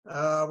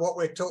What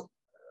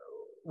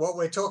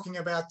we're talking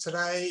about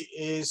today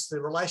is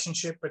the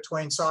relationship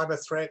between cyber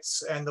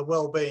threats and the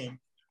well-being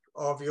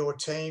of your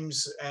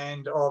teams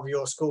and of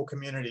your school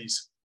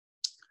communities.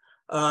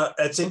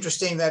 It's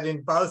interesting that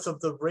in both of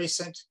the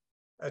recent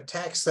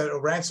attacks that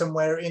are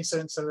ransomware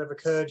incidents that have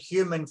occurred,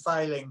 human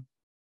failing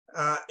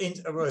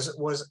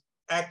was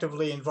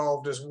actively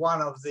involved as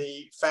one of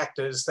the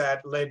factors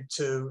that led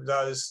to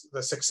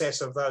the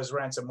success of those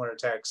ransomware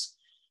attacks.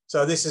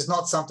 So this is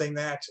not something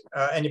that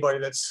anybody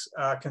that's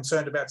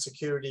concerned about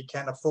security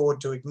can afford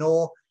to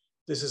ignore.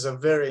 This is a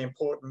very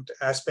important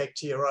aspect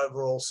to your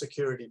overall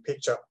security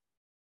picture.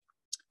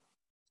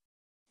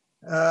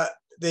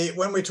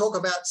 When we talk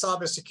about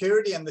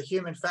cybersecurity and the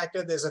human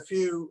factor, there's a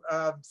few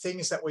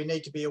things that we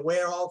need to be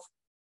aware of.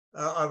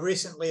 I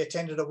recently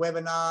attended a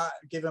webinar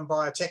given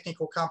by a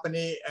technical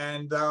company,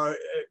 and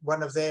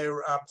one of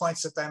their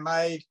points that they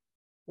made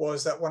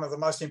was that one of the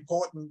most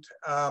important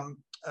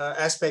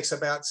aspects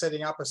about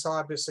setting up a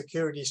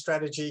cybersecurity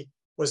strategy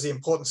was the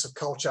importance of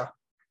culture.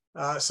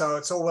 So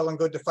it's all well and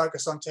good to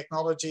focus on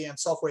technology and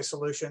software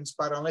solutions,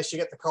 but unless you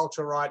get the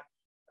culture right,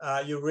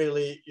 you're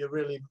really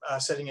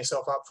setting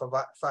yourself up for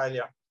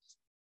failure.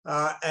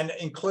 And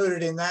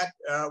included in that,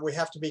 we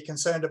have to be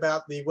concerned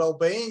about the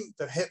well-being,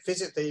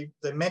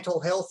 the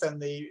mental health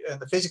and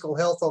the physical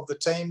health of the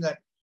team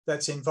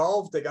that's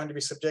involved. They're going to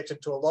be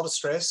subjected to a lot of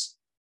stress.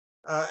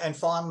 And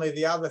finally,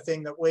 the other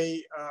thing that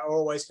we are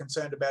always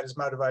concerned about is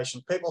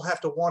motivation. People have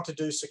to want to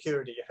do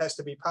security. It has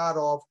to be part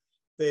of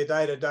their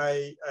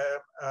day-to-day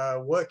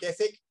work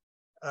ethic.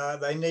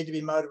 They need to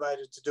be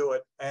motivated to do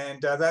it.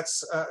 And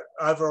that's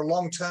over a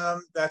long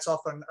term, that's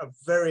often a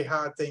very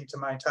hard thing to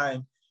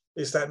maintain,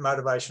 is that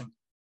motivation.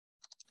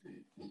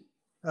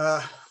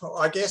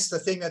 I guess the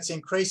thing that's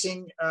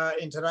increasing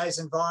in today's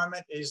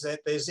environment is that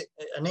there's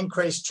an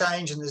increased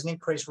change and there's an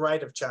increased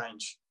rate of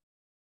change.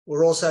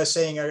 We're also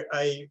seeing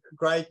a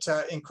great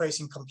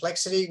increase in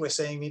complexity. We're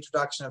seeing the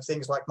introduction of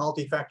things like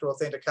multi-factor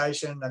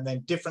authentication and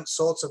then different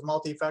sorts of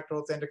multi-factor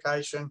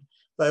authentication.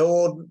 They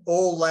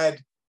all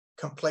add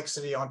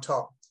complexity on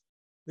top.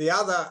 The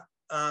other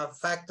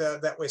factor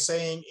that we're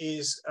seeing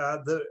is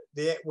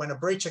when a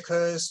breach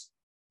occurs,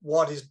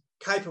 what is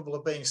capable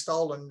of being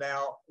stolen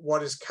now,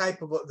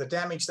 the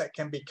damage that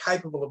can be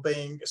capable of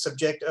being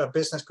a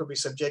business could be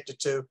subjected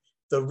to,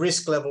 the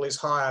risk level is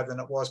higher than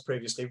it was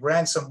previously.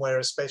 Ransomware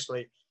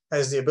especially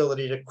has the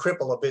ability to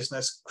cripple a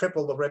business,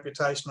 cripple the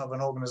reputation of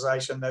an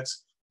organization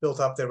that's built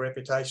up their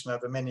reputation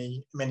over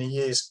many, many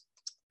years.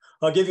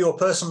 I'll give you a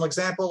personal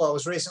example. I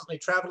was recently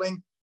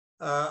traveling.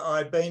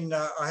 I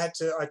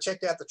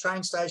checked out the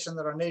train station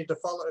that I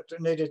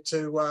needed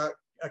to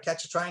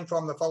catch a train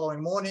from the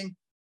following morning.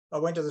 I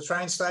went to the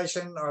train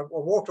station. I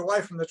walked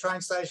away from the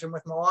train station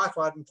with my wife.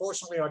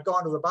 Unfortunately, I'd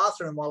gone to the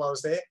bathroom while I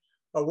was there.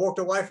 I walked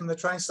away from the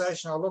train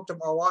station. I looked at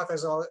my wife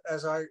as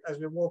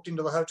we walked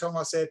into the hotel, and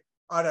I said,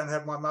 I don't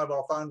have my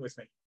mobile phone with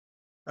me.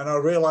 And I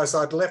realized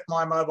I'd left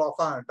my mobile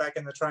phone back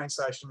in the train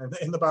station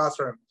in the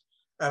bathroom.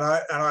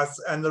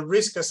 And the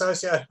risk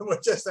associated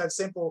with just that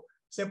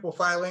simple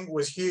failing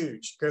was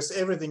huge, because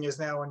everything is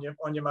now on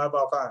your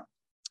mobile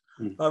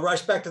phone. I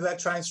rushed back to that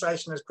train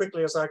station as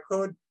quickly as I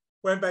could,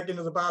 went back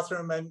into the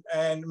bathroom,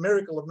 and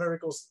miracle of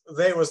miracles,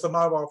 there was the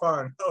mobile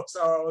phone.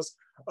 So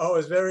I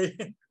was very,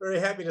 very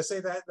happy to see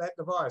that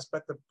device.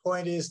 But the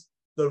point is,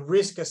 the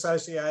risk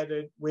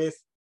associated with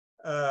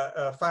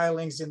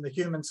failings in the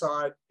human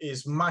side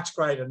is much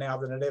greater now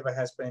than it ever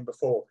has been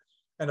before.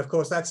 And of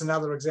course, that's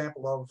another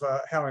example of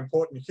how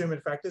important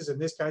human factors, in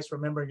this case,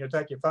 remembering to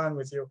take your phone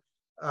with you,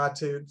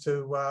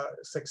 to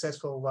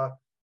successful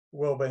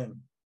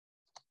well-being.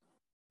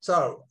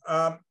 So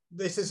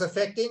this is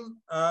affecting,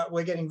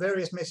 we're getting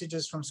various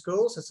messages from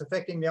schools. It's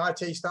affecting the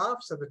IT staff,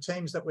 so the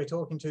teams that we're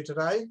talking to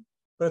today,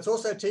 but it's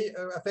also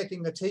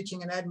affecting the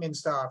teaching and admin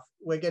staff.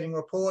 We're getting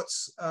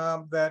reports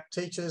that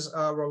teachers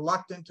are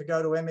reluctant to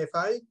go to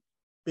MFA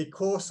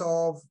because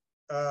of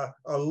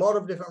a lot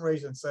of different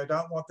reasons. They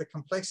don't want the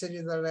complexity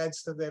that it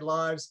adds to their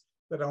lives.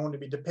 They don't want to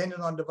be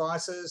dependent on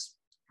devices.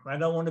 They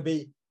don't want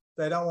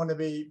to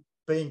be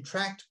being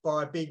tracked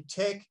by big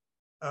tech.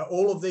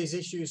 All of these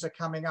issues are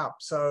coming up.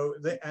 So,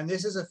 and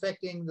this is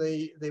affecting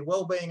the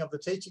well-being of the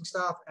teaching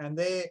staff and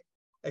their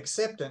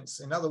acceptance.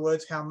 In other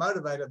words, how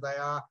motivated they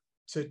are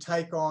to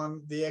take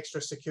on the extra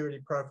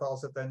security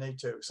profiles that they need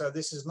to. So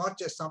this is not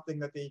just something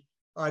that the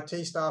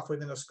IT staff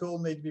within a school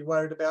need to be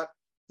worried about.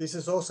 This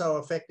is also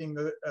affecting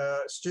the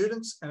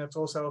students, and it's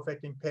also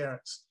affecting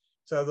parents.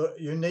 So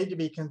you need to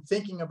be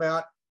thinking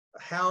about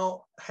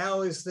how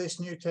is this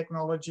new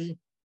technology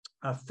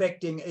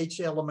affecting each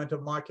element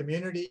of my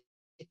community,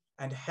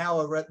 and how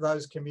are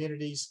those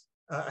communities,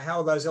 how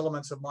are those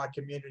elements of my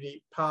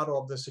community part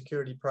of the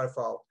security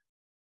profile.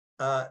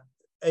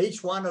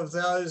 Each one of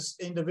those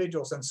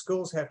individuals, and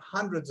schools have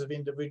hundreds of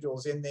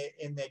individuals in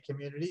their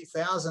community,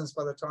 thousands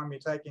by the time you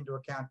take into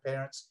account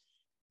parents.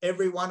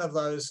 Every one of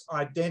those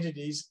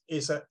identities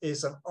is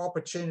an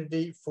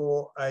opportunity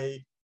for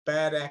a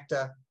bad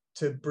actor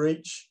to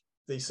breach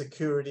the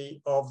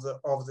security of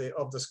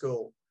the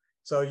school.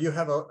 So you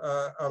have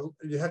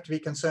you have to be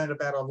concerned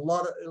about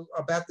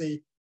about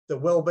the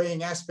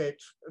well-being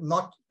aspect.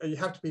 You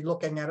have to be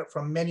looking at it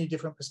from many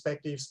different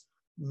perspectives,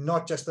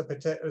 not just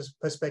the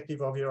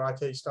perspective of your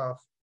IT staff.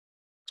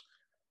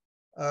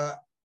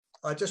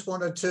 I just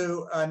wanted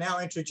to now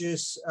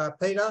introduce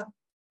Peter.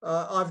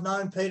 I've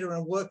known Peter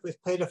and worked with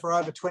Peter for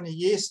over 20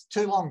 years.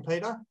 Too long,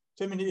 Peter.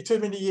 Too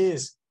many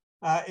years.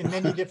 In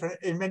many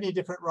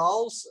different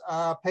roles.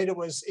 Peter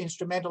was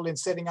instrumental in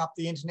setting up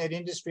the Internet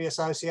Industry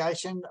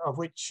Association, of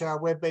which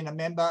we've been a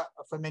member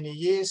for many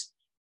years.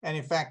 And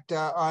in fact,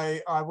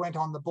 I went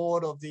on the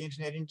board of the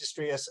Internet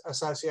Industry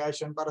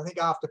Association, but I think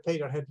after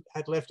Peter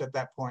had left at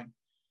that point.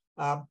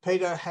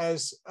 Peter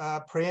has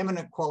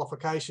preeminent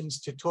qualifications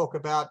to talk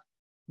about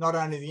not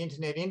only the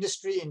internet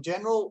industry in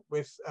general,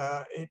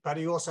 but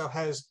he also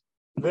has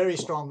very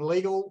strong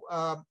legal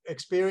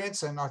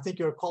experience, and I think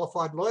you're a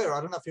qualified lawyer. I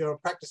don't know if you're a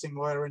practicing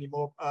lawyer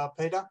anymore,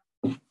 Peter,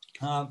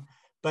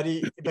 but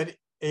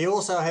he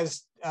also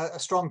has a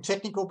strong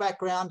technical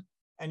background,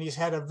 and he's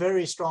had a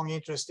very strong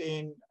interest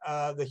in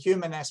the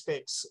human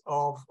aspects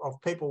of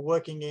people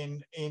working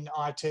in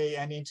IT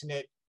and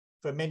internet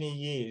for many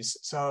years.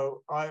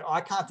 So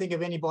I can't think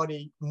of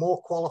anybody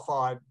more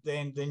qualified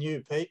than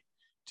you, Pete,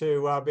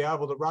 to be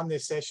able to run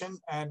this session.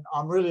 And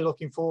I'm really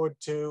looking forward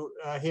to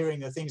hearing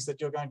the things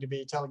that you're going to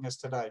be telling us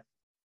today.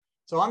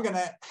 So I'm going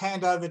to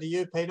hand over to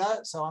you, Peter.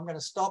 So I'm going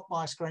to stop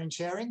my screen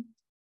sharing.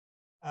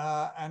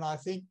 And I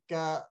think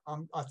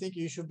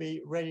you should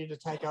be ready to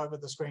take over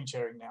the screen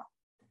sharing now.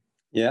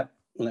 Yep,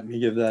 let me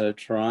give that a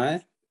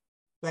try.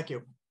 Thank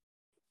you.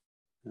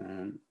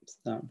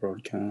 Start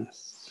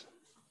broadcast.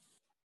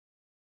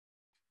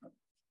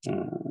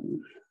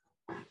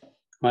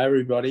 Hi,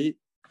 everybody.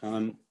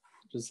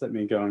 Just let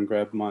me go and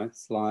grab my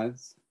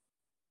slides.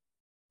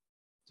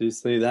 Do you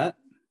see that?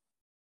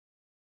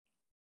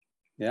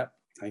 Yep,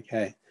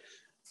 okay.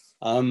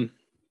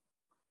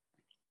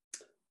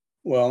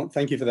 Well,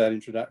 thank you for that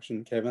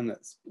introduction, Kevin.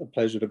 It's a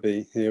pleasure to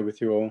be here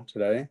with you all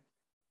today.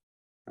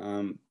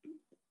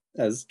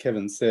 As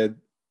Kevin said,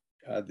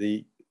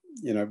 we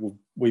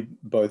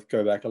both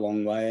go back a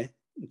long way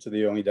to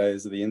the early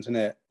days of the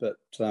internet, but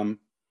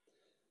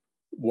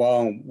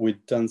while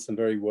we've done some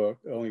very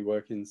early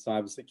work in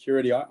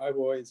cybersecurity, I've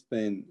always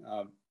been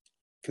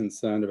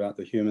concerned about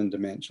the human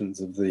dimensions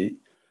of the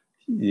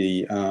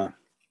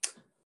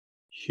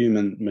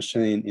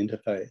human-machine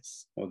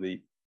interface, or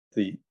the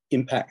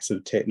impacts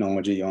of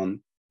technology on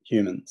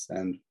humans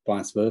and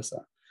vice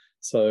versa.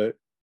 So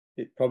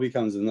it probably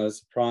comes as no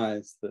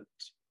surprise that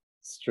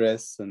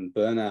stress and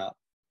burnout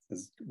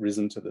has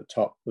risen to the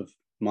top of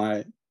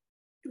my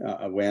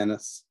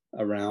awareness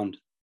around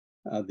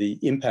the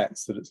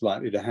impacts that it's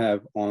likely to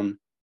have on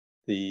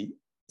the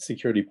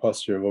security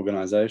posture of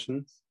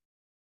organizations,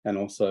 and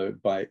also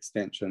by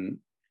extension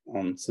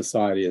on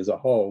society as a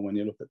whole when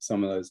you look at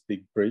some of those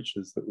big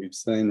breaches that we've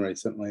seen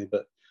recently.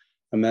 But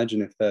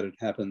imagine if that had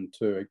happened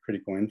to a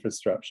critical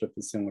infrastructure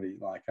facility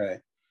like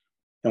an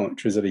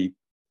electricity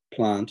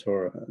plant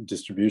or a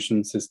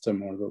distribution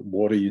system or the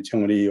water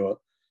utility or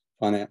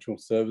financial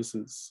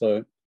services.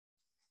 So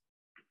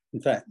in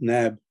fact,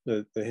 NAB,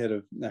 the head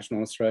of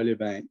National Australia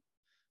Bank,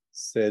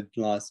 said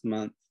last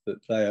month that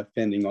they are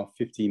fending off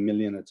 50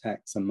 million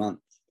attacks a month.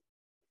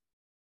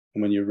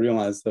 And when you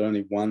realize that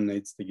only one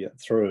needs to get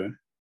through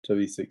to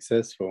be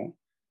successful,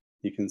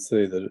 you can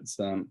see that it's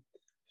a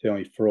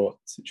fairly fraught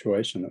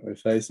situation that we're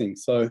facing.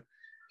 So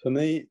for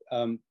me,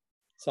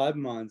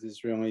 CyberMinds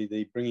is really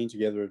the bringing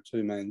together of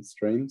two main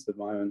streams of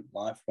my own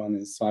life. One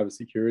is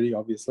cybersecurity,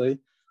 obviously.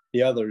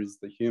 The other is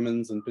the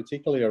humans, and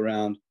particularly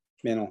around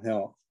mental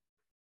health.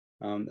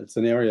 It's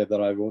an area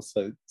that I've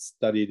also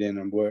studied in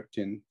and worked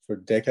in for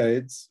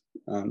decades,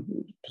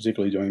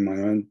 particularly doing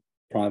my own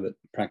private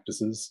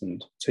practices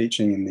and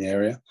teaching in the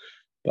area.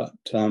 But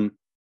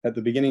at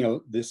the beginning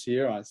of this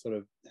year, I sort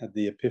of had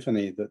the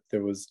epiphany that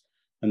there was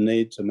a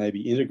need to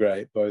maybe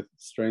integrate both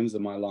streams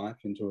of my life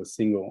into a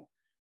single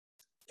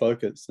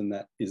focus, and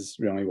that is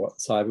really what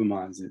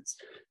CyberMinds is.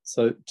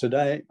 So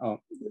today,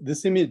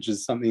 this image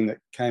is something that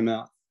came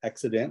out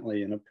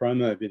accidentally in a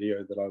promo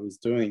video that I was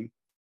doing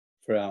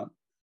for our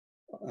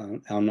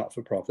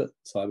not-for-profit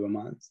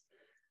CyberMinds,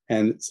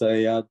 and it's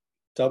a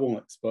double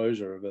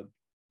exposure of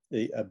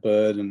a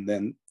bird and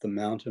then the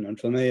mountain. And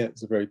for me,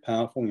 it's a very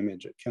powerful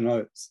image. It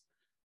connotes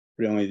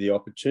really the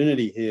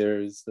opportunity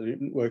here is that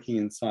working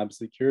in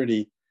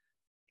cybersecurity,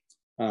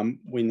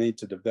 we need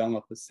to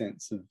develop a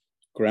sense of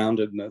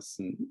groundedness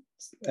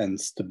and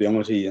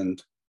stability,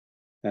 and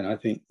I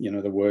think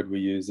the word we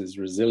use is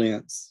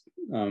resilience,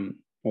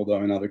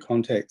 although in other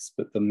contexts.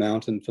 But the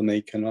mountain for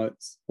me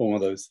connotes all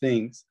of those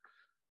things,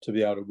 to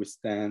be able to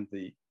withstand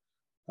the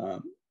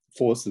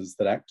forces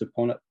that act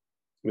upon it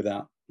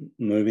without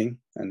moving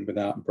and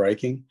without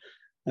breaking.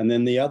 And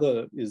then the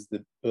other is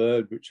the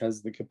bird, which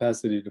has the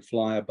capacity to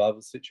fly above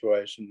a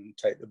situation and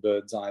take the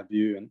bird's eye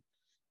view and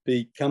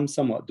become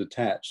somewhat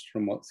detached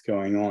from what's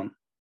going on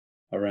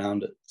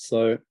around it.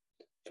 So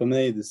for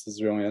me, this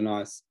is really a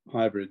nice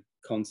hybrid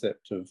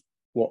concept of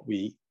what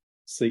we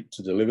seek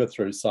to deliver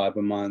through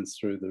CyberMinds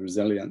through the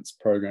resilience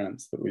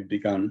programs that we've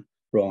begun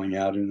rolling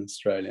out in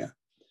Australia.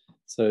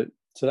 So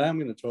today I'm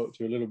going to talk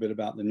to you a little bit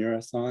about the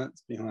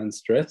neuroscience behind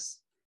stress.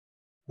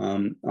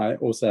 I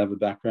also have a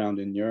background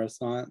in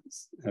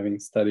neuroscience, having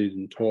studied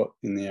and taught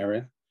in the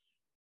area.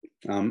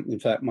 In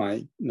fact,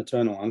 my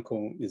maternal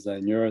uncle is a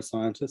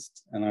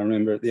neuroscientist, and I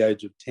remember at the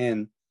age of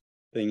 10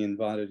 being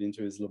invited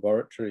into his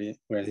laboratory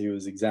where he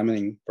was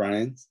examining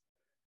brains,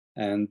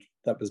 and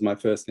that was my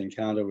first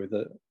encounter with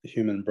a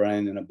human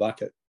brain in a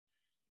bucket.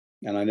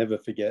 And I never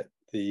forget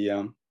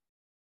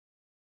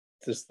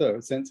just the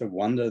sense of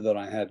wonder that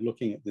I had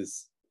looking at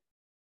this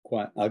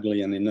quite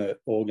ugly and inert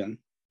organ,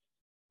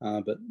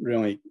 but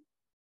really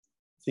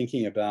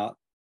thinking about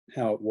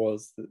how it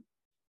was that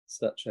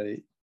such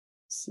a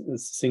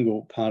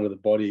single part of the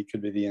body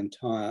could be the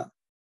entire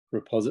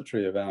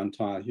repository of our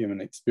entire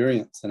human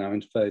experience and our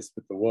interface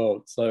with the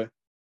world. So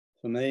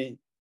for me,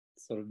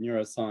 sort of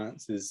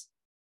neuroscience is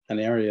an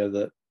area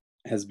that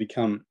has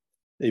become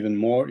even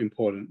more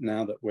important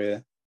now that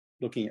we're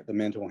looking at the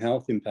mental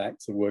health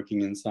impacts of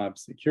working in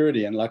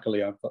cybersecurity. And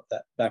luckily I've got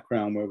that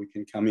background where we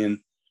can come in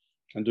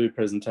and do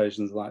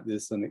presentations like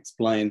this and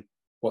explain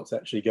what's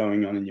actually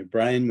going on in your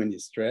brain when you're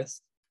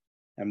stressed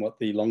and what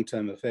the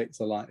long-term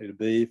effects are likely to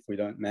be if we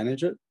don't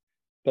manage it,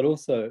 but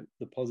also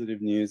the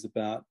positive news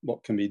about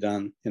what can be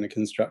done in a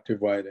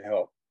constructive way to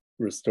help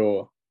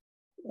restore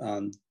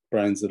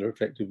brains that are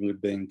effectively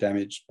being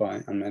damaged by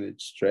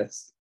unmanaged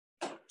stress.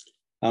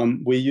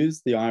 We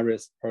use the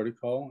IREST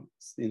protocol.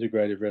 It's the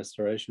Integrative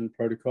Restoration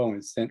Protocol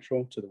is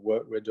central to the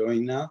work we're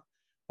doing now.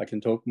 I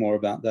can talk more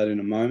about that in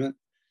a moment,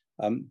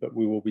 but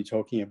we will be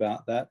talking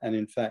about that. And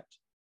in fact,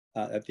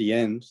 at the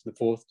end, the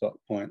fourth dot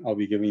point, I'll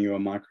be giving you a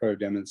micro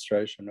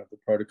demonstration of the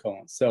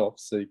protocol itself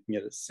so you can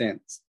get a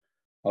sense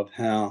of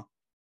how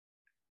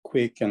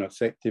quick and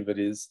effective it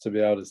is to be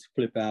able to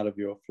flip out of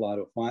your flight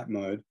or fight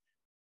mode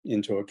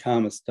into a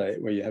calmer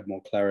state where you have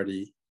more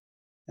clarity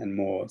and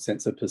more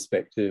sense of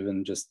perspective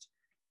and just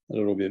a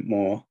little bit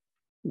more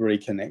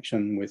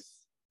reconnection with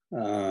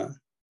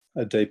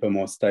a deeper,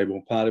 more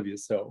stable part of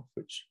yourself,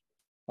 which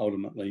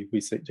ultimately we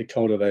seek to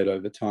cultivate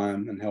over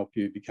time and help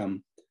you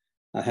become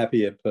a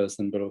happier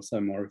person, but also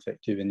more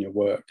effective in your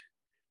work.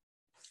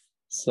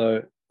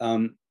 So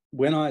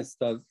when I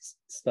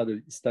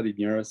studied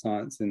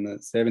neuroscience in the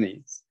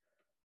 70s,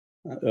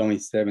 early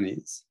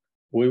 70s,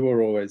 we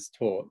were always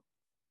taught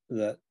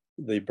that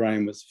the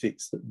brain was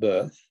fixed at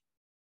birth,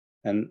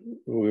 and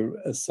we were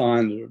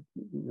assigned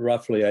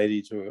roughly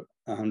 80 to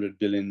 100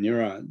 billion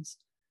neurons.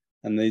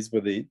 And these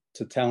were the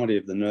totality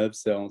of the nerve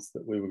cells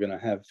that we were going to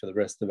have for the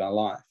rest of our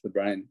life, the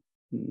brain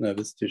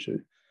nervous tissue.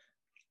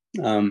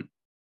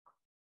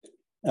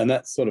 And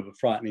that's sort of a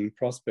frightening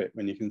prospect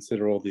when you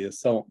consider all the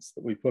assaults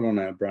that we put on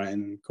our brain.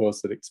 And of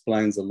course, it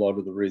explains a lot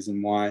of the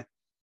reason why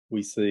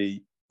we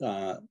see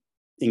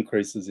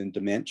increases in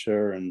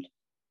dementia and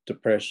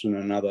depression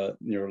and other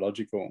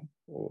neurological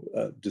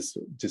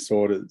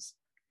disorders.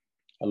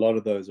 A lot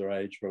of those are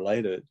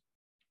age-related,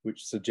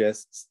 which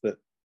suggests that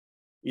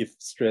if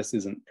stress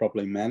isn't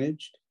properly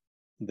managed,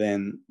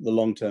 then the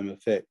long-term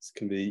effects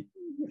can be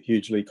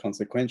hugely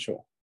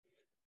consequential.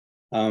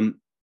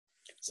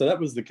 So that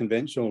was the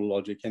conventional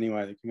logic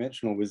anyway. The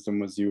conventional wisdom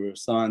was you were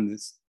assigned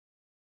this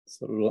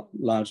sort of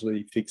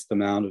largely fixed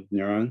amount of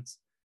neurons.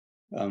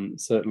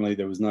 Certainly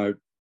there was no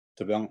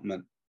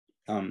development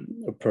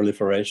of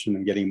proliferation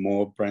and getting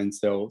more brain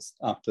cells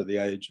after the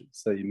age of,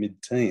 say,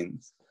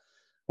 mid-teens.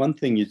 One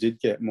thing you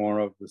did get more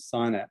of was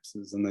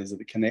synapses, and these are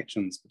the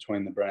connections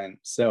between the brain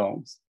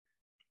cells.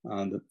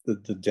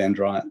 The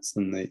dendrites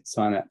and the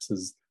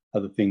synapses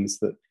are the things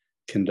that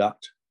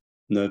conduct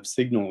nerve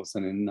signals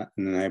and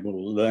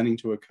enable learning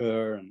to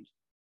occur and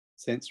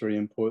sensory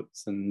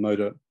inputs and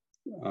motor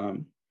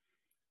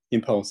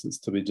impulses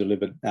to be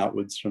delivered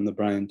outwards from the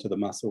brain to the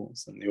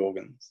muscles and the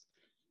organs.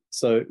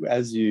 So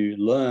as you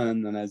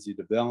learn and as you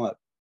develop,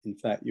 in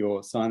fact,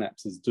 your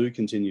synapses do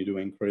continue to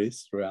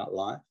increase throughout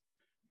life.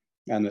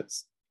 And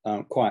it's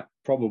quite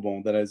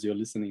probable that as you're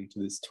listening to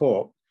this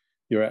talk,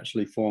 you're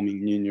actually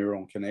forming new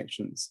neural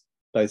connections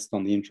based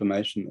on the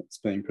information that's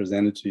being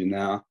presented to you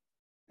now.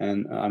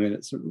 And I mean,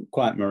 it's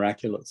quite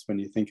miraculous when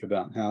you think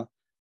about how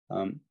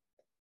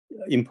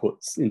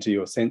inputs into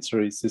your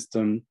sensory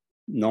system,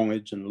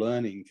 knowledge and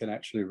learning can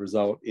actually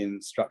result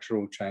in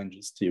structural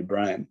changes to your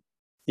brain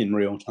in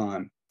real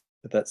time.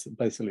 But that's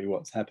basically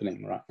what's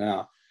happening right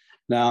now.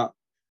 Now,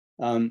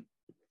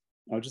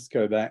 I'll just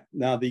go back.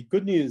 Now, the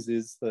good news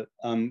is that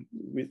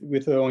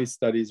with early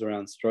studies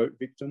around stroke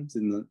victims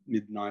in the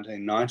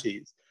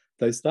mid-1990s,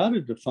 they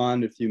started to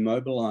find if you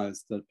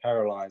mobilized the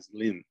paralyzed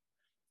limb,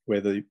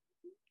 where the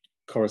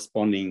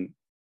corresponding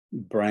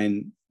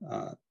brain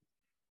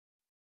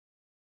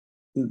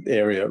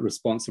area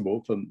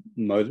responsible for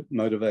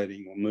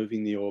motivating or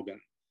moving the organ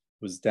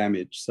was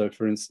damaged. So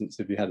for instance,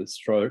 if you had a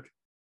stroke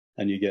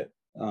and you get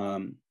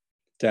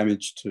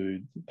damage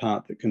to the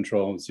part that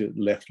controls your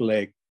left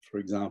leg, for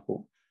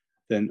example,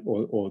 then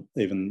or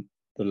even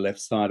the left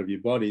side of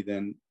your body,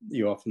 then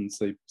you often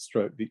see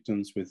stroke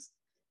victims with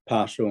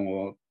partial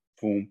or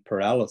full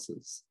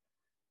paralysis.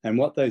 And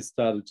what they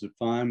started to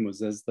find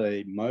was as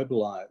they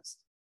mobilized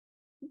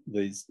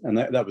these, and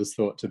that was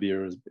thought to be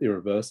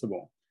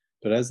irreversible,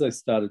 but as they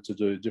started to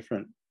do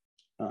different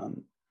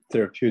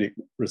therapeutic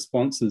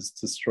responses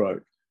to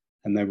stroke,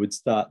 and they would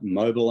start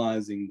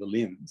mobilizing the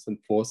limbs and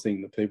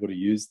forcing the people to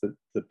use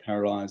the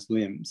paralyzed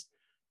limbs,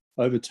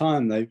 over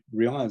time they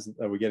realized that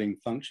they were getting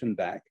function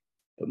back,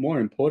 but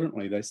more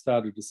importantly, they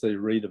started to see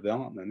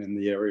redevelopment in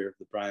the area of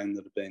the brain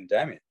that had been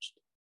damaged.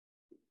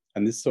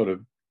 And this sort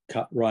of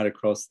cut right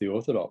across the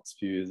orthodox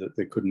view that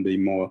there couldn't be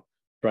more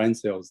brain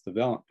cells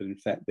developed, but in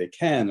fact there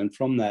can. And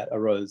from that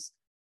arose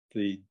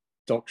the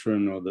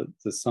doctrine or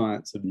the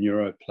science of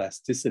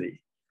neuroplasticity.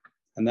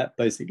 And that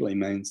basically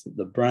means that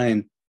the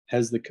brain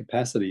has the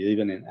capacity,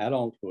 even in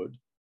adulthood,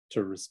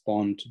 to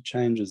respond to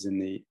changes in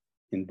the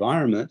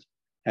environment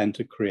and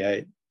to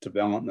create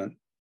development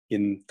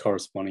in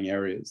corresponding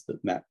areas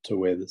that map to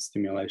where the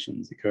stimulation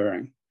is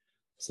occurring.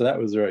 So that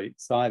was very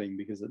exciting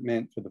because it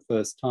meant for the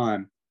first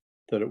time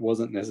that it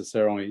wasn't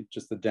necessarily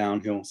just a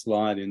downhill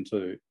slide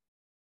into,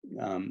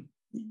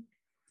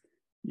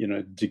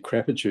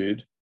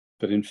 decrepitude,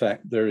 but in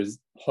fact, there is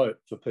hope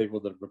for people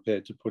that are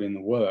prepared to put in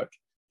the work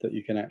that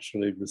you can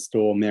actually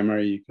restore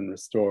memory, you can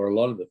restore a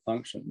lot of the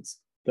functions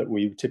that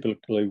we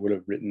typically would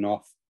have written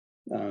off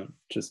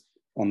just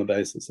on the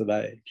basis of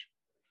age.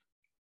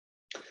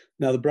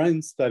 Now, the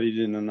brain's studied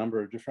in a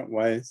number of different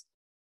ways.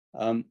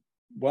 One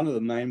of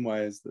the main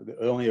ways, the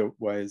earlier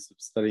ways of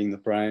studying the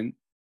brain,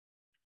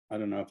 I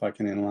don't know if I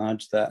can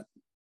enlarge that,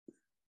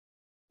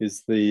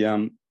 is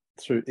through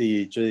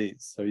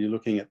EEGs. So you're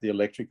looking at the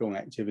electrical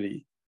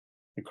activity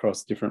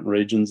across different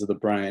regions of the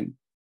brain.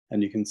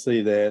 And you can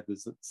see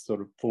there's a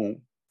sort of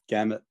full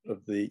gamut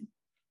of the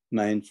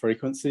main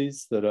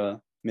frequencies that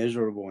are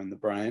measurable in the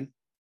brain.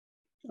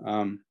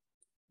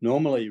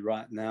 Normally,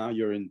 right now,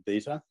 you're in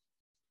beta.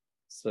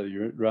 So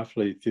you're at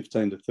roughly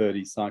 15 to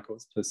 30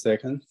 cycles per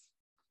second.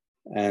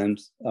 And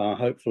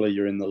hopefully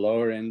you're in the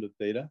lower end of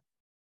beta.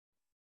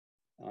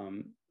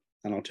 And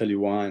I'll tell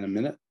you why in a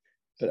minute.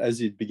 But as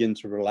you begin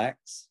to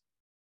relax,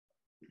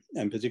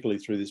 and particularly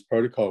through this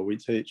protocol we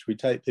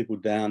take people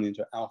down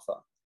into alpha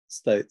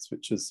states,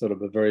 which is sort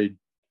of a very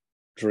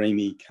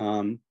dreamy,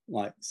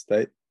 calm-like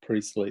state,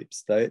 pre-sleep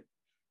state.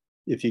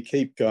 If you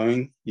keep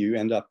going, you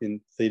end up in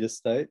theta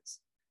states,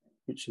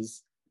 which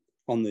is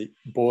on the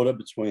border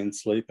between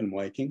sleep and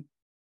waking.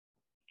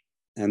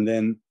 And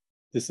then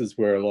this is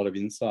where a lot of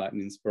insight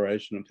and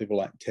inspiration of people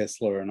like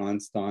Tesla and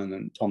Einstein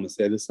and Thomas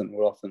Edison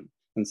would often,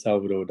 and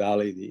Salvador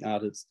Dali, the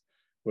artist,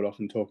 would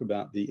often talk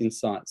about the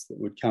insights that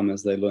would come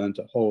as they learn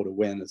to hold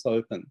awareness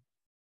open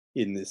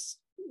in this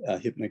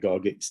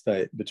hypnagogic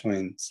state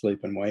between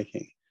sleep and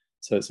waking.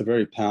 So it's a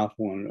very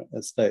powerful and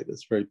a state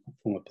that's very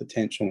full of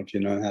potential if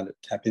you know how to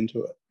tap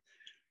into it.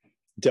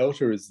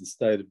 Delta is the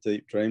state of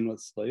deep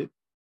dreamless sleep.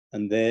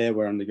 And there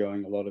we're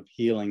undergoing a lot of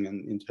healing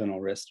and internal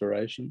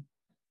restoration.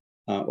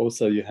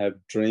 Also, you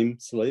have dream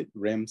sleep,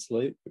 REM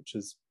sleep, which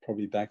is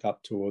probably back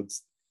up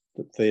towards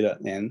the theta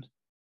end,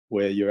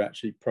 where you're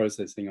actually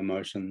processing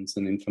emotions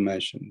and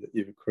information that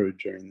you've accrued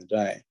during the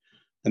day.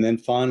 And then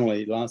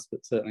finally, last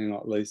but certainly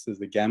not least, is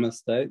the gamma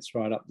states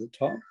right up the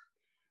top.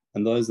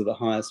 And those are the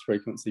highest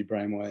frequency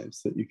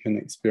brainwaves that you can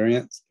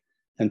experience.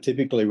 And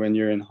typically when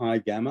you're in high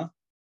gamma,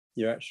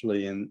 you're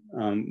actually in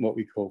what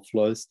we call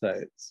flow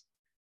states.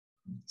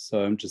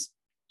 So I'm just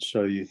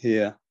show you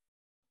here,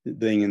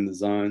 being in the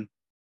zone,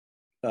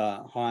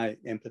 high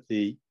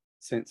empathy,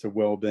 sense of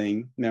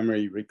well-being,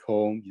 memory,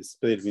 recall, your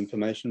speed of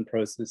information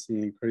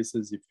processing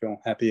increases, you feel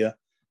happier,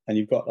 and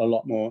you've got a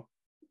lot more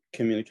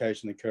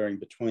communication occurring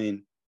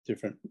between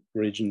different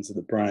regions of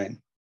the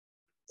brain.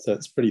 So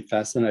it's pretty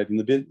fascinating.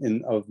 The bit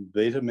of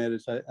beta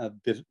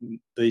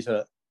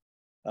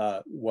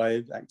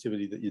wave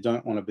activity that you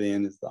don't want to be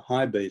in is the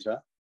high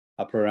beta,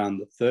 up around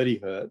the 30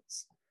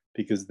 hertz,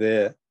 because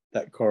that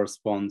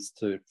corresponds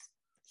to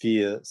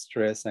fear,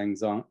 stress,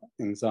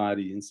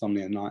 anxiety,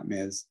 insomnia,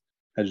 nightmares,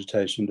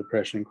 agitation,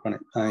 depression,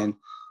 chronic pain.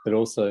 It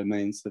also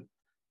means that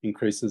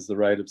increases the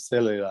rate of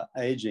cellular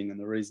aging. And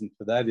the reason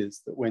for that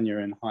is that when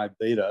you're in high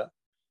beta,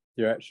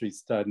 you're actually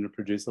starting to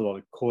produce a lot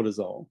of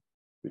cortisol,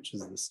 which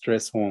is the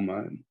stress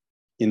hormone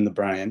in the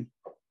brain,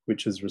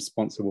 which is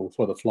responsible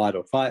for the flight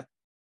or fight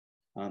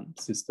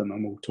system.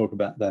 And we'll talk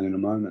about that in a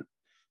moment.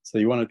 So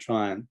you want to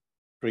try and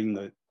bring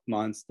the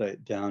mind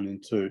state down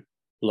into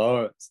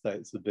lower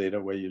states of beta,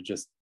 where you're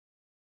just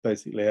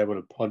basically able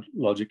to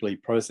logically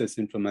process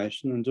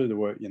information and do the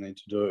work you need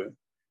to do.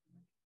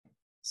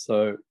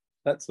 So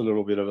that's a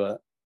little bit of a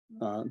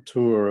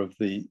tour of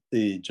the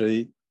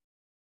EEG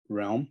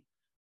realm.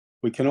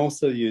 We can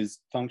also use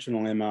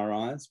functional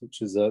MRIs,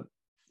 which is a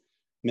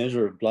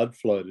measure of blood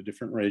flow to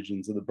different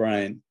regions of the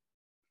brain.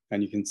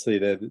 And you can see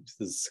there that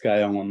there's a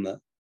scale on the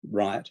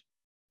right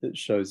that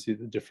shows you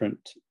the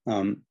different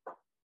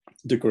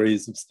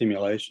degrees of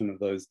stimulation of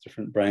those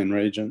different brain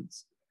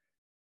regions.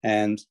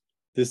 And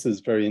this is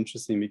very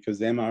interesting because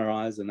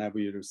MRIs enable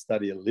you to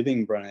study a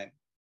living brain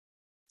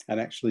and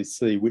actually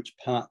see which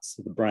parts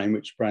of the brain,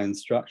 which brain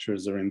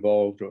structures are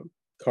involved or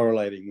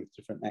correlating with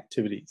different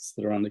activities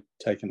that are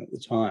undertaken at the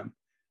time.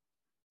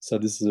 So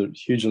this is a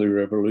hugely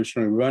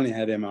revolutionary. We've only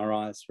had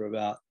MRIs for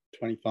about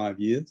 25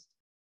 years,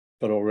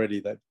 but already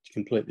they've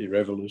completely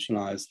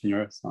revolutionized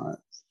neuroscience.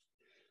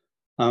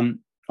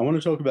 I want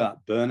to talk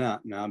about burnout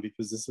now,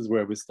 because this is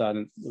where we're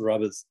starting, the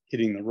rubber's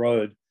hitting the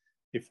road.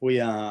 If we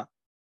are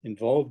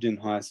involved in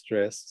high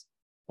stress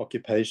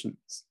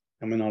occupations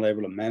and we're not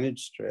able to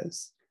manage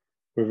stress,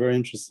 we're very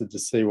interested to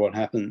see what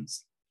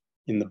happens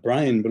in the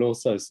brain, but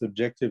also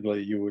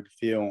subjectively, you would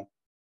feel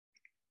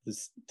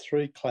there's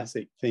three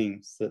classic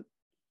things that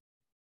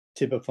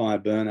typify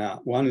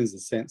burnout. One is a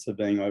sense of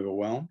being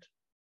overwhelmed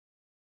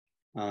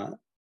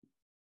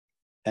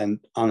and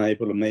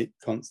unable to meet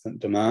constant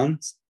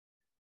demands.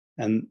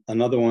 And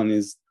another one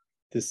is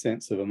this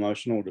sense of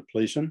emotional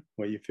depletion,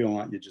 where you feel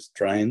like you're just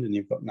drained and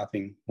you've got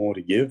nothing more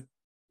to give,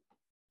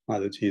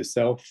 either to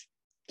yourself,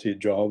 to your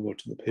job, or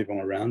to the people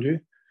around you.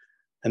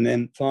 And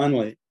then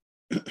finally,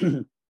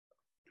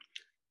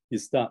 you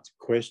start to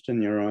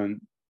question your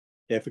own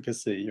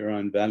efficacy, your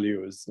own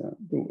value as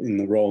in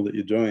the role that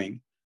you're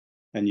doing,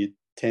 and you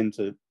tend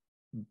to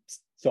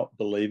stop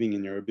believing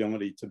in your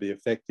ability to be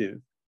effective,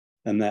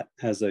 and that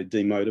has a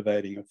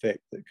demotivating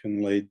effect that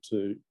can lead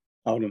to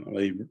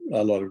ultimately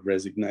a lot of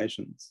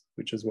resignations,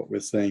 which is what we're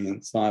seeing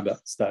in cyber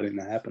starting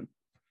to happen.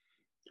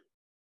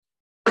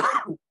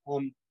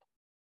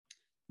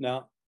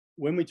 Now,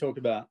 when we talk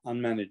about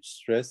unmanaged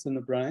stress in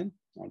the brain,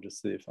 I'll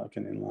just see if I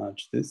can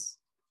enlarge this.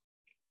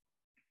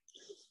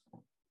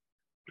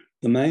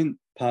 The main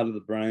part of the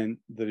brain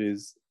that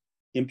is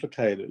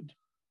implicated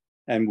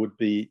and would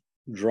be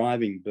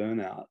driving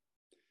burnout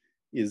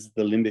is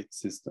the limbic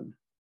system.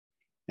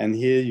 And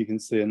here you can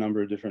see a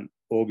number of different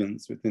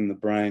organs within the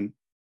brain.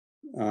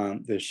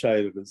 They're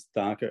shaded as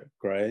darker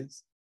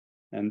greys.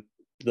 And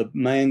the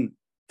main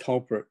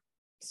culprit,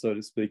 so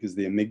to speak, is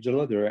the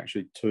amygdala. There are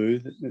actually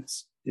two.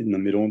 It's in the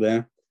middle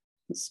there,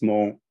 a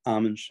small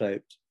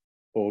almond-shaped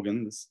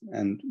organs,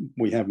 and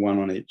we have one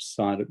on each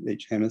side of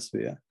each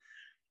hemisphere.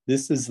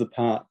 This is the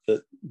part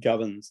that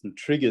governs and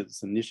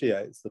triggers,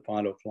 initiates the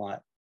fight or flight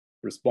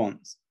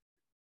response.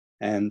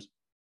 And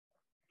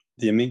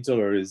the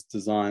amygdala is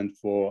designed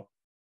for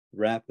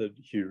rapid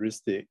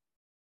heuristic,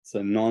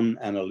 so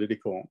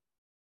non-analytical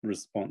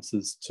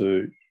responses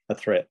to a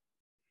threat.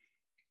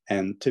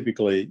 And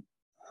typically,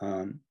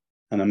 an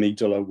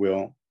amygdala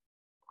will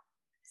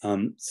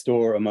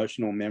store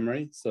emotional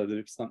memory, so that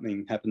if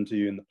something happened to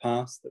you in the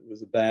past that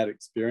was a bad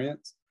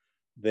experience,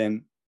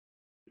 then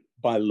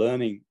by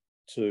learning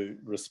to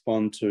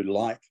respond to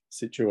like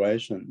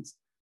situations,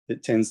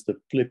 it tends to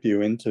flip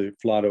you into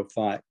flight or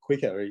fight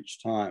quicker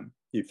each time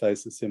you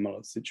face a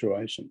similar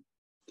situation.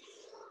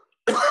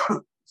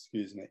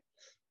 Excuse me.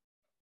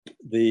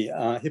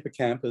 The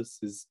hippocampus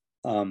is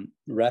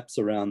wraps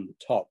around the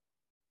top,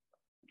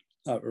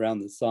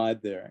 around the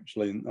side there,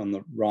 actually, on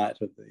the right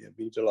of the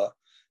amygdala.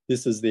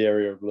 This is the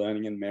area of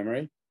learning and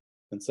memory.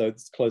 And so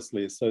it's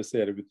closely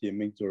associated with the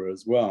amygdala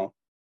as well.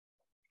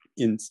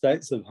 In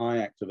states of high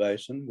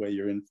activation, where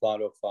you're in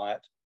flight or fight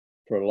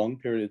for a long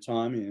period of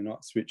time and you're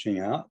not switching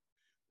out,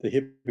 the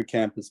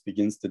hippocampus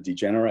begins to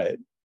degenerate.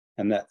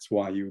 And that's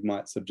why you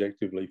might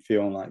subjectively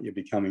feel like you're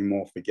becoming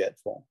more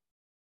forgetful.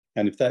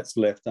 And if that's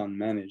left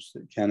unmanaged,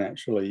 it can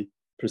actually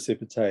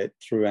precipitate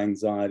through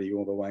anxiety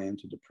all the way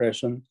into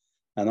depression.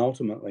 And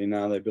ultimately,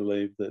 now they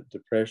believe that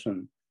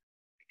depression,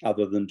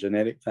 other than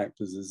genetic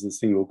factors, is the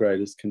single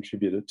greatest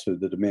contributor to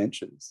the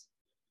dementias.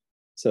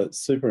 So it's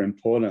super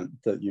important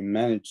that you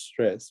manage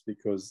stress,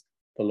 because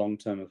the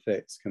long-term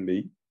effects can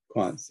be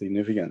quite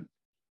significant.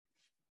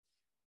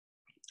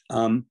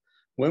 When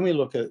we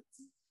look at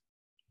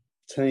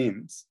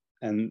teams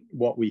and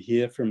what we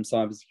hear from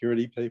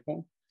cybersecurity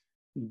people,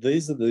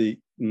 these are the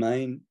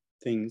main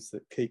things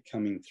that keep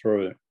coming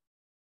through.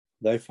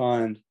 They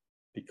find,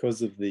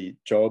 because of the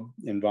job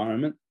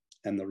environment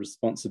and the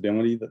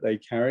responsibility that they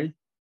carry,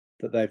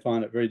 that they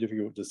find it very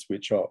difficult to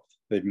switch off,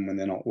 even when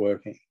they're not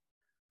working.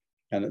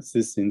 And it's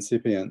this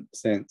incipient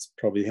sense,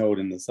 probably held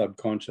in the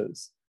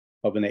subconscious,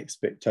 of an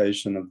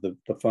expectation of the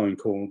phone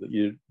call that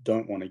you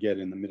don't want to get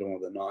in the middle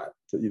of the night,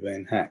 that you've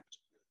been hacked.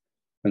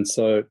 And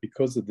so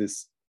because of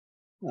this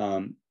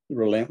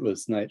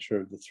relentless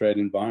nature of the threat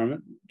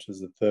environment, which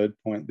is the third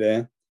point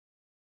there,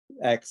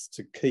 acts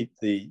to keep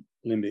the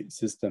limbic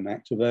system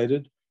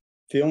activated.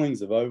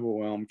 Feelings of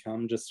overwhelm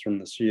come just from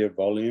the sheer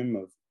volume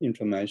of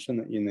information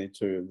that you need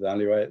to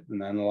evaluate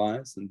and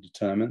analyze and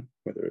determine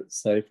whether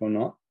it's safe or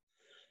not.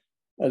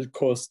 And of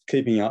course,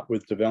 keeping up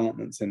with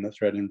developments in the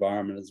threat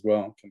environment as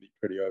well can be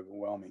pretty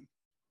overwhelming.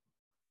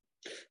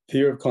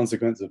 Fear of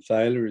consequence of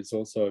failure is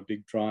also a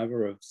big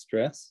driver of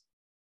stress,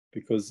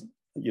 because,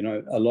 you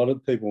know, a lot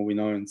of people we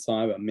know in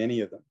cyber,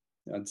 many of them,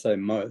 I'd say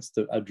most,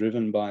 are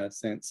driven by a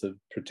sense of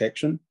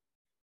protection.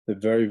 They're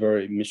very,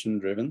 very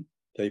mission-driven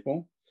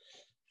people.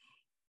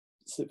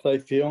 So if they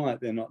feel like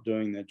they're not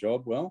doing their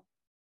job well,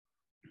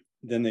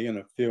 then they're going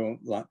to feel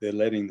like they're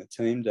letting the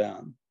team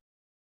down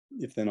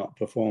if they're not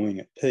performing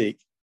at peak,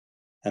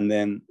 and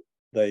then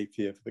they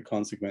fear for the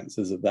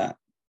consequences of that.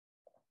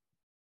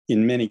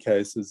 in many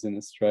cases in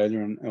Australia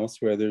and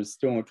elsewhere, there's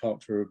still a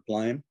culture of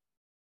blame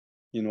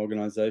in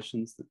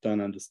organisations that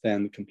don't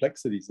understand the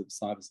complexities of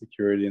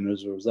cybersecurity, and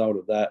as a result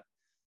of that,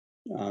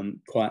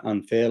 quite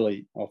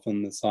unfairly,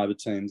 often the cyber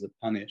teams are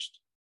punished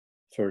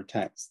for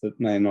attacks that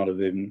may not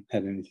have even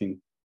had anything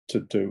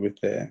to do with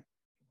their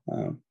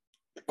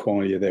the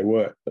quality of their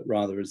work, but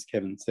rather, as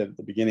Kevin said at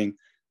the beginning,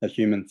 a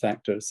human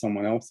factor,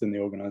 someone else in the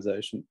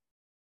organisation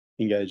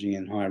engaging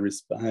in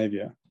high-risk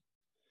behaviour.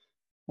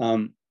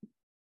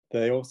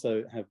 They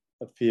also have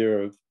a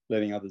fear of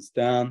letting others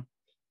down,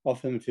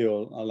 often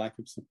feel a lack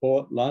of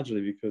support,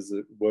 largely because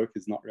the work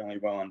is not really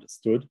well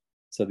understood.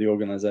 So the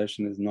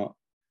organisation is not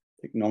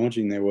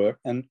acknowledging their work.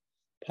 And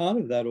part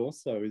of that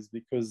also is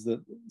because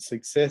the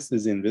success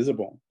is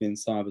invisible in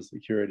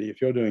cybersecurity.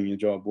 If you're doing your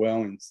job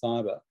well in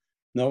cyber,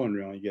 no one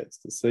really gets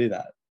to see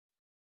that.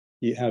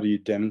 How do you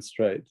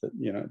demonstrate that,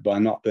 you know, by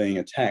not being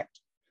attacked,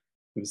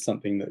 it was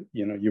something that,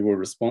 you know, you were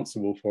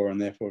responsible for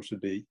and therefore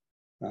should be,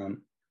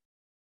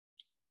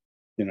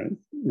 you know,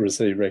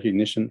 receive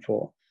recognition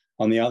for.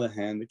 On the other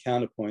hand, the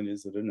counterpoint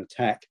is that an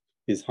attack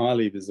is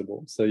highly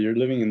visible. So you're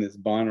living in this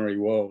binary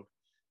world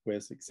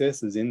where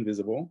success is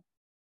invisible,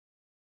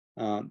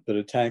 but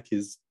attack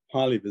is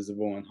highly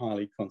visible and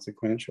highly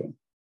consequential.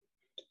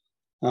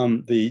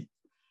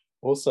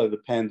 Also, the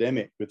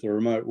pandemic with the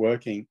remote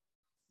working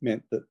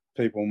meant that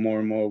people more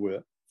and more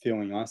were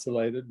feeling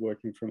isolated,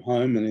 working from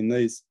home, and in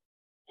these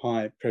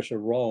high pressure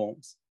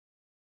roles,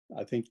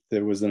 I think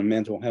there was a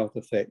mental health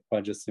effect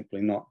by just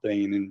simply not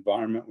being in an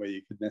environment where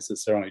you could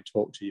necessarily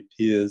talk to your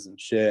peers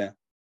and share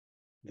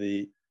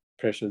the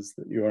pressures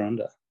that you're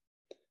under.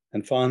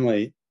 And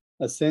finally,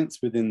 a sense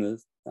within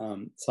the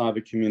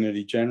cyber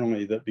community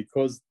generally that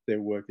because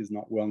their work is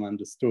not well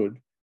understood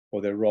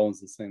or their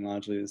roles are seen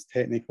largely as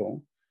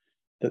technical,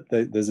 that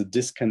there's a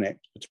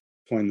disconnect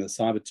between the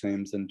cyber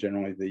teams and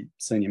generally the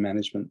senior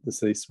management, the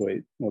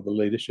C-suite, or the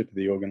leadership of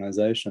the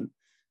organisation.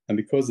 And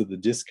because of the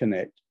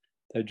disconnect,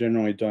 they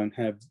generally don't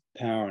have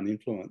power and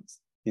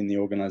influence in the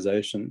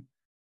organisation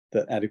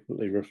that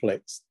adequately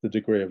reflects the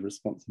degree of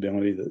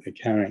responsibility that they're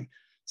carrying.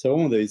 So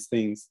all of these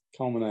things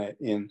culminate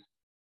in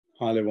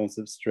high levels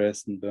of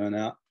stress and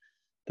burnout.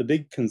 The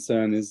big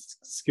concern is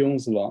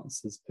skills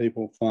loss. As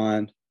people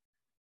find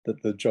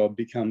that the job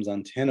becomes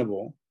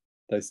untenable,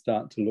 they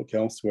start to look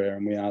elsewhere,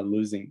 and we are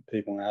losing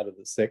people out of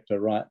the sector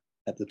right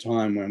at the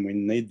time when we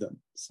need them.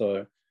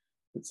 So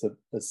it's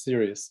a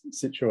serious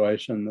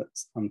situation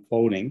that's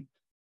unfolding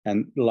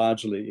and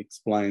largely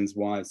explains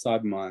why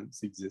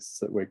CyberMinds exists,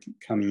 that we're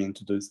coming in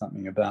to do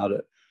something about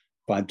it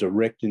by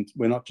directing.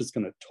 We're not just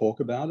going to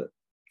talk about it.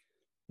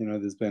 You know,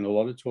 there's been a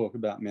lot of talk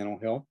about mental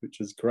health,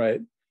 which is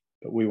great,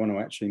 but we want to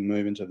actually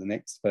move into the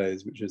next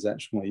phase, which is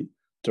actually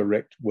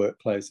direct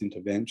workplace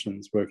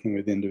interventions, working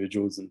with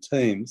individuals and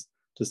teams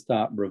to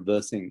start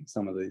reversing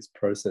some of these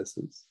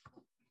processes.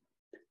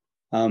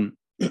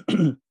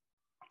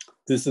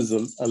 This is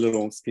a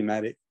little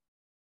schematic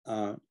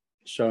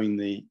showing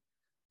the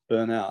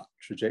burnout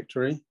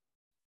trajectory.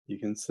 You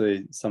can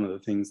see some of the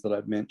things that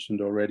I've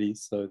mentioned already,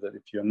 so that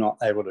if you're not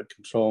able to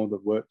control the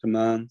work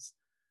demands,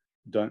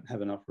 don't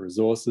have enough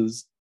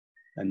resources,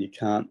 and you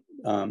can't,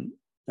 and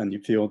you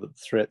feel that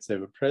the threat's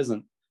ever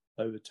present,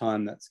 over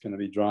time that's going to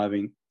be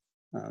driving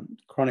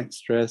chronic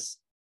stress,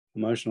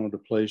 emotional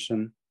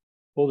depletion,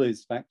 all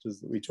these factors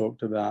that we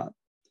talked about,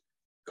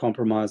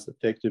 compromised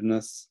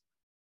effectiveness,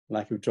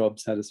 lack of job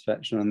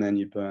satisfaction, and then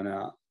you burn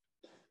out.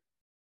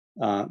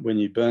 When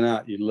you burn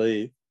out, you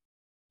leave.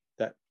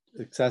 That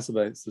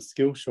exacerbates the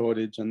skill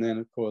shortage, and then,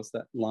 of course,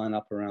 that line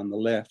up around the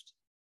left,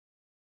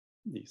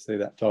 you see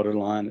that dotted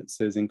line, it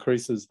says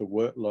increases the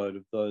workload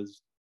of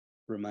those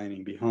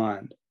remaining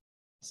behind.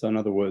 So in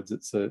other words,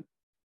 it's a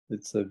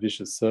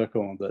vicious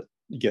circle that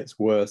gets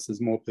worse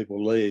as more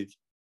people leave.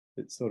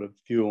 It sort of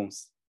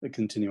fuels the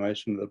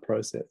continuation of the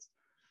process.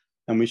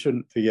 And we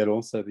shouldn't forget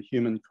also the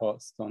human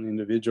cost on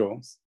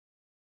individuals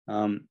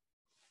that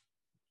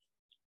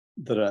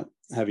are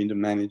having to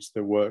manage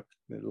their work,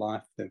 their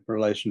life, their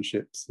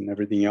relationships and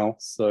everything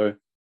else. So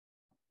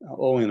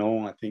all in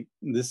all, I think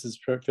this is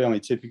fairly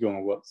typical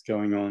of what's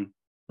going on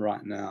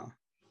right now.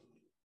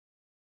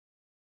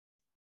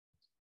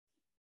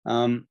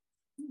 I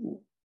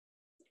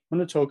want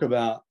to talk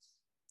about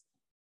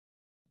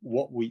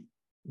what we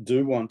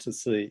do want to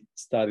see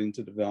starting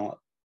to develop.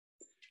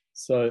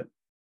 So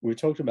we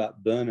talked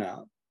about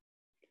burnout.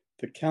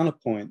 The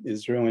counterpoint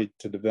is really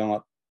to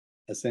develop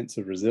a sense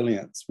of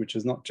resilience, which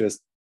is not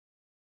just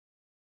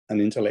an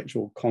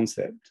intellectual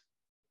concept,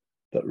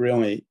 but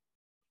really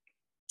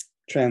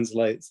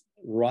translates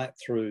right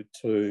through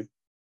to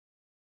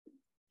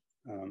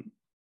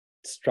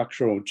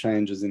structural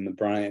changes in the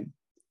brain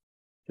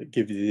that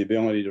give you the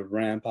ability to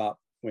ramp up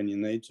when you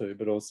need to,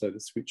 but also to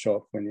switch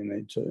off when you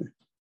need to,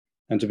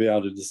 and to be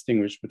able to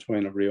distinguish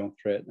between a real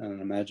threat and an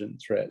imagined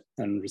threat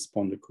and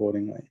respond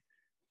accordingly.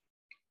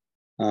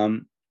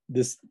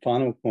 This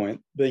final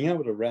point, being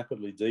able to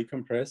rapidly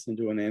decompress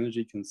into an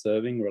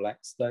energy-conserving,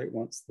 relaxed state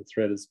once the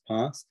threat has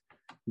passed,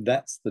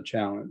 that's the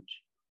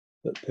challenge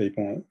that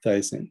people are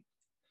facing.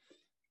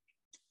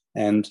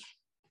 And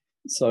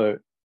So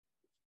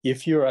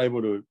if you're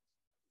able to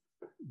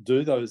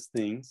do those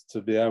things,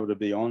 to be able to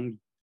be on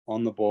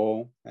the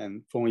ball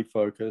and fully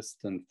focused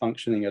and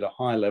functioning at a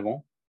high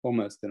level,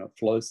 almost in a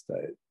flow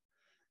state,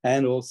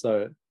 and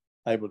also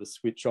able to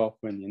switch off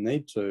when you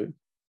need to,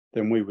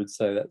 then we would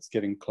say that's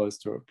getting close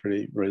to a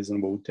pretty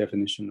reasonable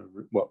definition of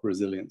what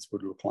resilience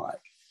would look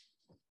like.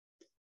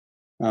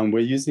 We're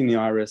using the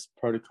IREST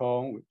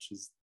protocol, which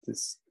is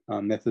this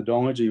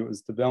methodology. It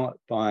was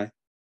developed by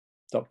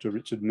Dr.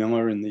 Richard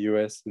Miller in the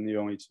US in the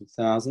early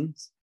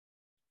 2000s.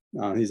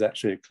 He's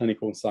actually a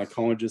clinical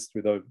psychologist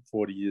with over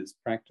 40 years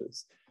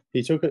practice.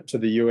 He took it to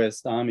the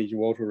US Army,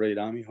 Walter Reed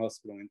Army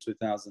Hospital in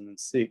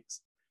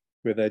 2006,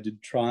 where they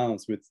did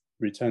trials with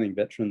returning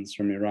veterans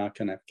from Iraq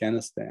and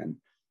Afghanistan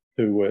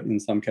who were in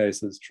some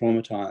cases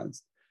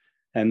traumatized.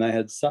 And they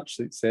had such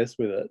success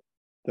with it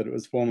that it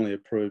was formally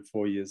approved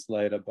 4 years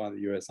later by the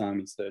US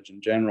Army Surgeon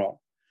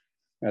General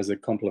as a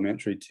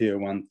complementary tier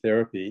 1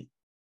 therapy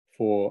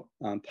for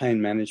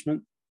pain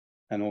management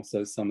and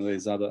also some of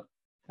these other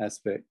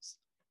aspects.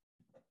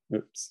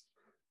 Oops.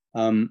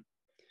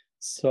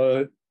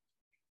 So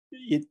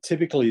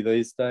typically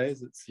these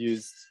days it's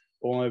used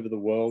all over the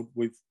world.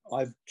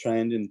 I've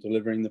trained in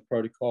delivering the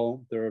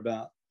protocol. There are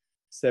about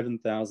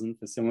 7,000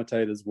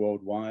 facilitators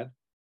worldwide.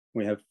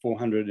 We have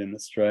 400 in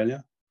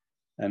Australia.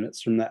 And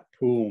it's from that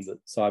pool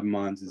that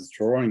CyberMinds is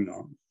drawing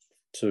on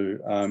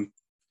to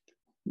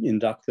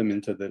induct them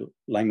into the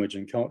language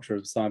and culture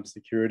of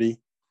cybersecurity.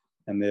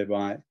 And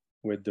thereby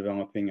we're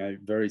developing a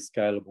very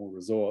scalable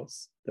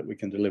resource that we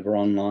can deliver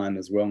online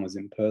as well as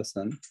in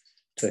person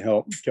to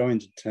help go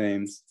into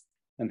teams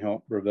and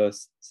help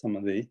reverse some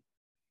of the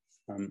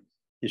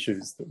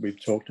issues that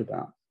we've talked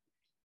about.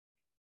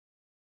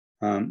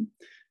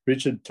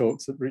 Richard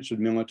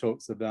Miller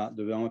talks about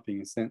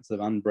developing a sense of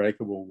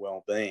unbreakable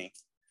well-being.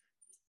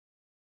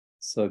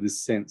 So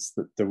this sense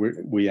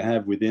that we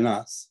have within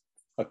us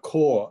a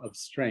core of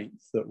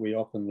strength that we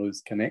often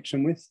lose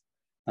connection with,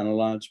 and a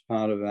large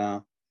part of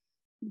our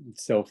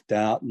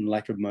self-doubt and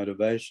lack of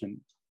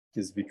motivation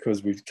is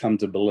because we've come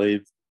to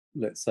believe,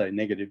 let's say,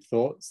 negative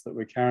thoughts that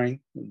we're carrying,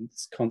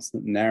 this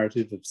constant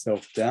narrative of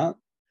self-doubt.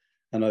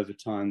 And over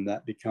time,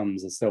 that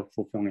becomes a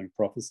self-fulfilling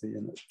prophecy,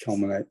 and it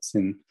culminates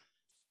in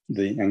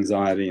the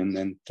anxiety and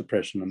then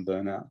depression and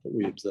burnout that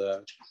we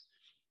observe.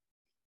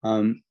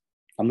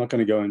 I'm not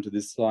going to go into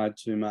this slide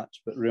too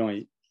much, but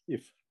really,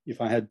 if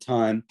I had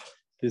time,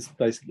 this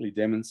basically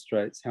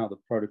demonstrates how the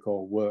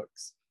protocol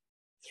works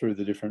through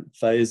the different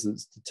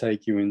phases to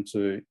take you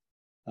into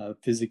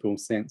physical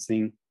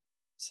sensing,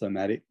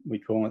 somatic, we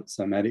call it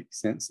somatic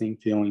sensing,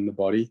 feeling the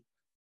body.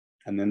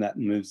 And then that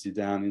moves you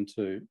down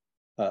into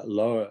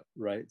lower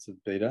rates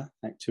of beta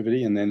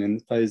activity. And then in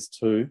phase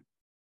 2,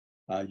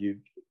 you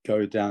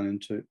go down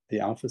into the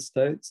alpha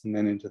states and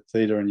then into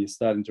theta, and you're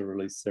starting to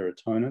release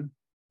serotonin,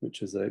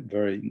 which is a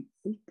very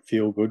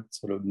feel-good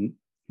sort of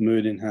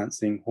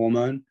mood-enhancing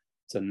hormone.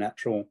 It's a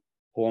natural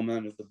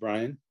hormone of the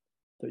brain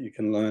that you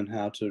can learn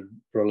how to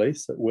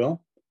release at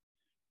will.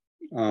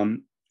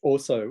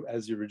 Also,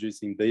 as you're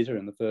reducing beta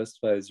in the first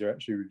phase, you're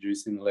actually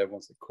reducing the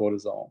levels of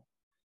cortisol,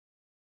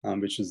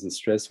 which is the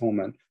stress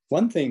hormone.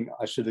 One thing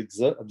I should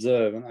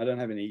observe, and I don't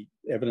have any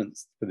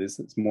evidence for this,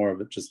 it's more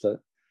of just a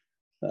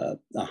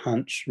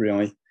hunch,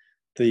 really.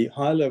 The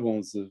high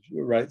levels of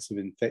rates of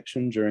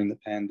infection during the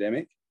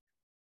pandemic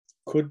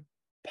could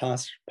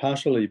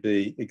partially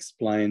be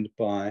explained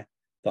by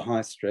the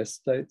high stress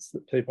states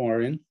that people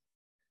are in,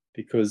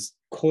 because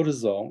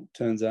cortisol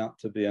turns out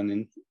to be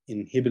an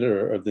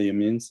inhibitor of the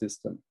immune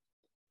system.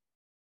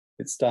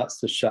 It starts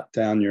to shut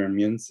down your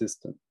immune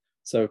system.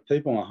 So if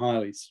people are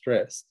highly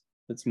stressed,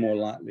 it's more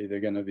likely they're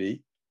going to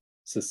be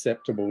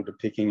susceptible to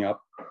picking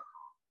up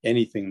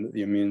anything that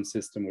the immune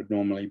system would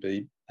normally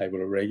be able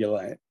to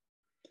regulate.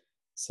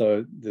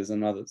 So there's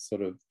another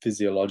sort of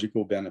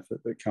physiological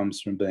benefit that comes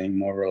from being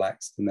more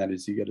relaxed, and that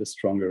is you get a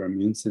stronger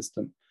immune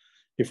system.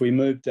 If we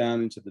move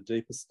down into the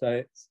deeper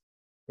states,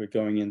 we're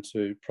going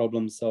into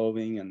problem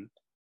solving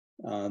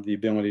and the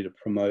ability to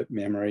promote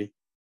memory,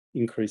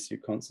 increase your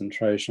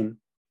concentration.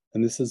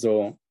 And this is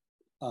all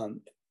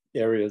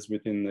areas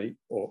within the,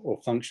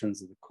 or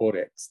functions of the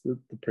cortex, the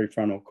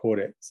prefrontal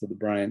cortex of the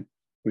brain,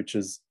 which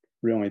is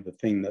really the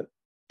thing that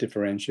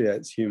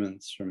differentiates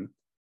humans from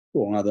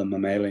all other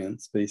mammalian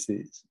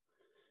species.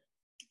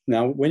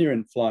 Now, when you're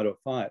in flight or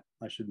fight,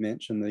 I should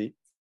mention the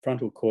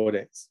frontal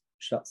cortex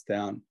shuts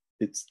down.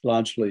 It's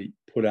largely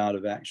put out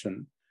of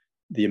action.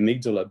 The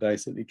amygdala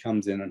basically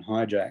comes in and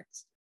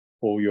hijacks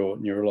all your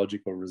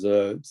neurological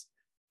reserves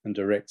and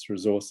directs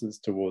resources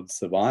towards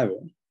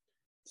survival.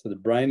 So the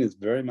brain is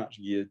very much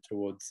geared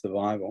towards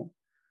survival.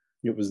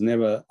 It was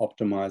never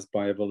optimized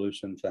by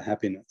evolution for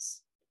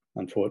happiness,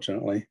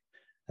 unfortunately.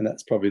 And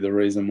that's probably the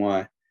reason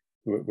why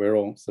we're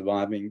all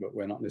surviving, but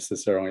we're not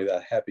necessarily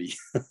that happy.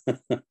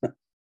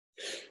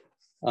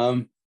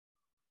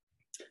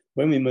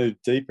 When we move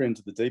deeper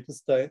into the deeper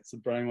states of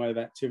brainwave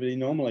activity,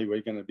 normally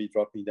we're going to be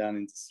dropping down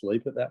into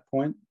sleep at that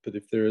point. But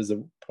if there is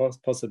a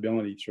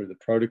possibility through the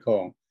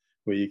protocol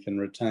where you can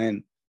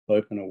retain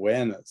open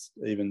awareness,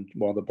 even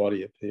while the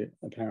body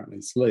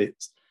apparently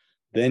sleeps,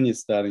 then you're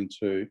starting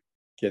to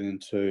get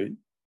into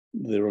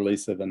the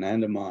release of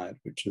anandamide,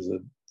 which is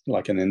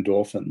like an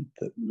endorphin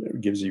that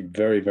gives you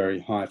very, very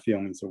high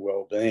feelings of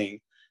well-being.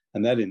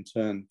 And that in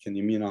turn can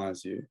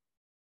immunize you,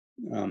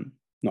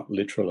 not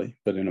literally,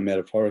 but in a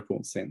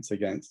metaphorical sense,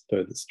 against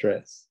further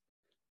stress.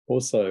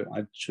 Also,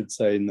 I should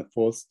say in the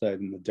fourth state,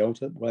 in the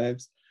delta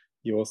waves,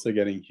 you're also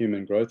getting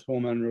human growth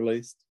hormone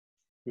released,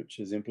 which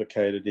is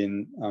implicated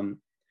in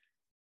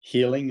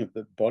healing of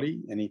the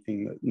body,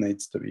 anything that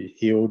needs to be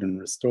healed and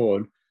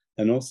restored.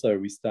 And also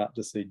we start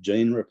to see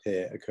gene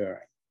repair occurring.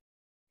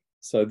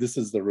 So this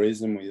is the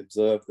reason we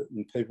observe that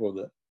in people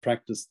that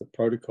practice the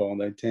protocol,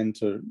 they tend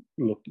to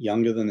look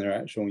younger than their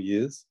actual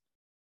years,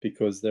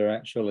 because they're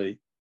actually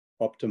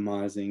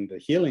optimizing the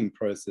healing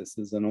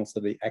processes and also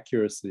the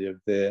accuracy of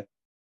their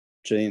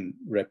gene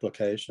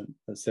replication,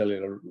 the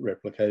cellular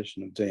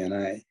replication of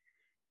DNA.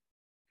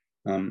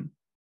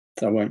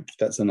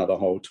 That's another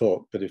whole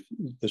talk, but if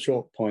the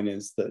short point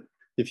is that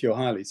if you're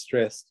highly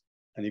stressed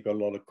and you've got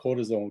a lot of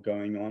cortisol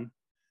going on,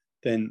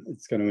 then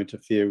it's going to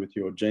interfere with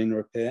your gene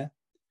repair,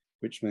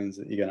 which means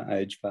that you're going to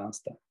age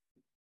faster.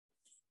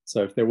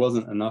 So if there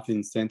wasn't enough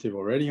incentive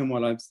already in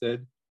what I've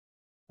said,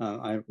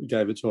 I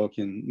gave a talk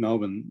in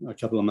Melbourne a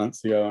couple of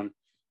months ago, and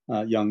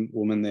a young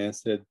woman there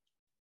said,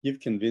 "You've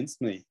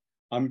convinced me.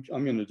 I'm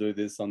going to do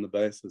this on the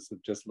basis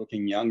of just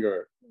looking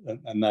younger,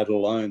 and that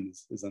alone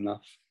is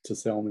enough to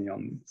sell me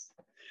on this."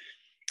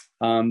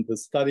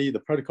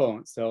 The protocol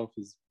itself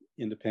is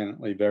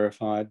independently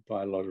verified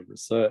by a lot of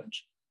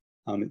research.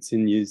 It's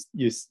in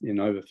use in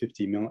over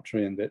 50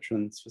 military and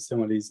veterans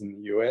facilities in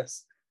the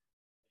US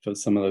for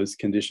some of those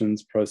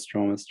conditions: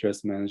 post-trauma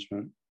stress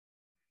management,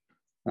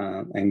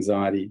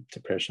 anxiety,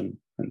 depression,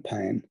 and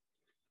pain.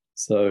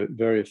 So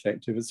very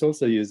effective. It's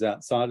also used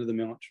outside of the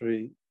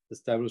military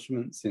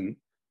establishments in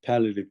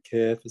palliative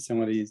care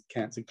facilities,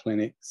 cancer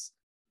clinics,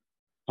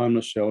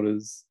 homeless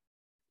shelters,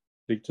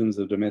 victims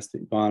of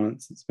domestic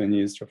violence. It's been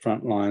used for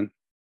frontline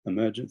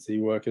emergency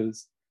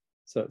workers.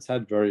 So it's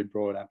had very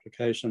broad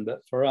application.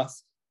 But for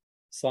us,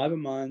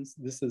 CyberMinds,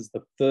 this is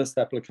the first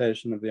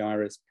application of the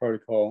IRS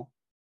protocol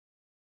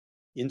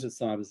into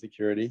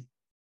cybersecurity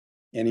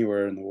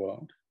anywhere in the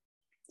world.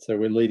 So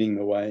we're leading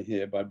the way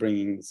here by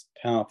bringing this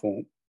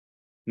powerful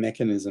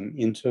mechanism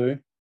into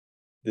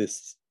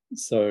this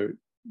so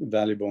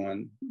valuable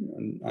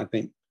and I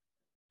think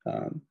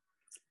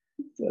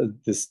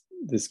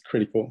this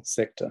critical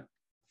sector.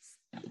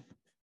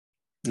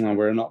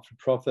 We're a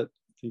not-for-profit.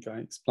 I think I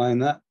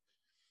explained that.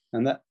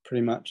 And that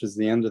pretty much is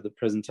the end of the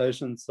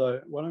presentation.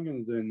 So what I'm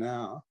going to do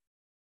now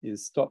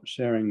is stop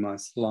sharing my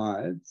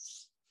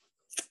slides.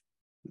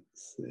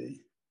 Let's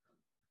see.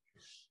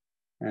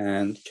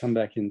 And come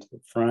back into the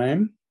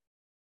frame.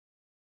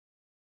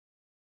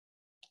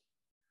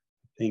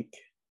 I think,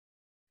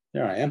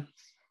 there I am.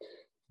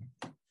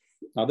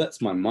 Oh,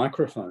 that's my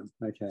microphone.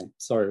 Okay,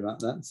 sorry about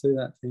that. See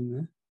that thing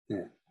there?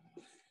 Yeah.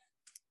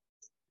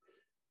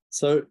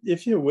 So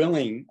if you're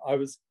willing, I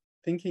was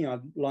thinking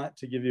I'd like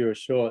to give you a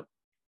short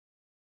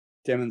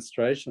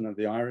demonstration of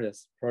the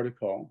IRS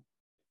protocol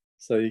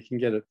so you can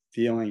get a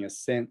feeling, a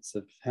sense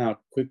of how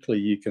quickly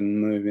you can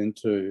move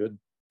into a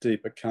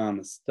deeper,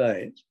 calmer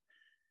state.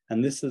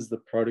 And this is the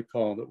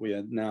protocol that we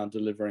are now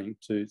delivering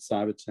to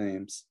cyber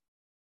teams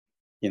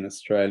in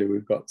Australia.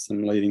 We've got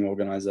some leading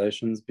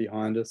organisations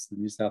behind us. The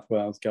New South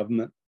Wales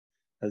government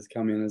has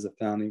come in as a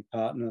founding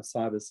partner,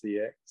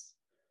 CyberCX.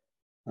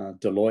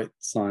 Deloitte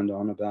signed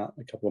on about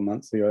a couple of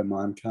months ago,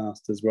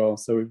 Mimecast as well.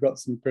 So we've got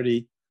some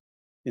pretty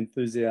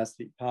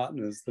enthusiastic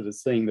partners that are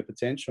seeing the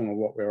potential of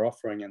what we're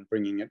offering and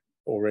bringing it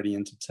already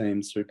into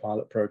teams through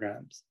pilot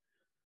programs.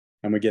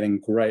 And we're getting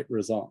great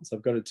results.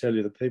 I've got to tell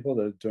you, the people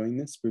that are doing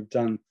this, we've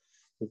done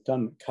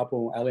a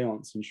couple.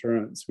 Allianz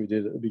Insurance we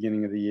did at the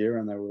beginning of the year,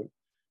 and they were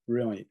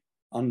really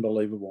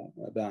unbelievable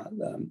about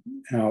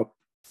how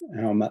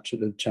much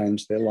it had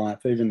changed their life.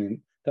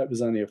 That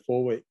was only a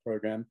 4-week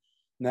program.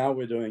 Now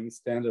we're doing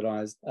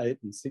standardized 8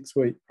 and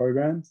 6-week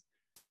programs.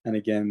 And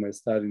again, we're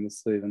starting to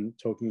see them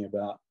talking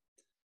about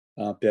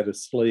better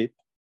sleep,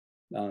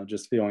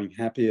 just feeling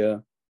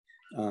happier,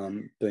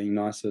 being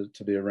nicer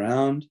to be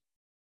around,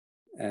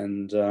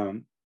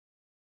 and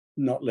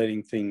not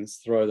letting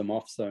things throw them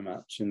off so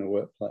much in the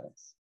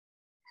workplace.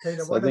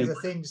 Peter, one of the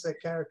things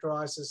that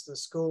characterises the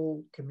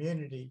school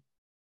community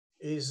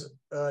is,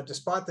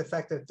 despite the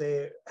fact that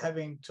they're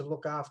having to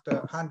look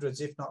after hundreds,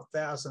 if not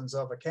thousands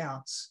of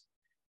accounts,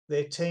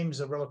 their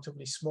teams are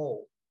relatively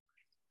small.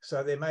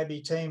 So there may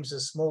be teams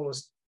as small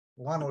as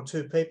 1 or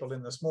 2 people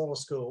in the smaller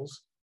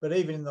schools, but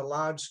even in the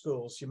large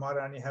schools, you might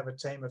only have a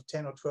team of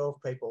 10 or 12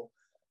 people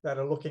that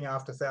are looking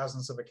after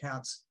thousands of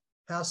accounts.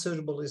 How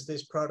suitable is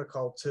this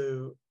protocol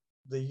to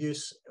the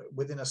use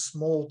within a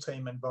small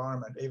team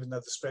environment, even though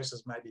the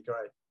stresses may be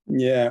great?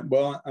 Yeah,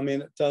 well, I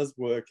mean, it does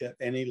work at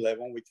any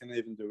level. We can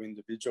even do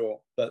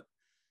individual, but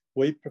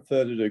we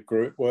prefer to do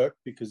group work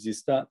because you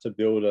start to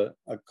build a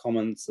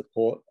common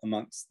support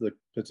amongst the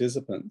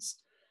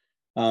participants.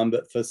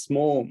 But for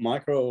small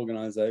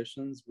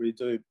micro-organizations, we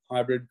do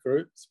hybrid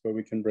groups where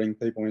we can bring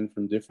people in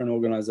from different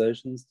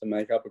organizations to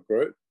make up a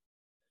group.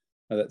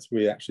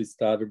 We actually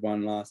started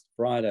one last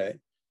Friday.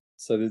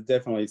 So there's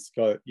definitely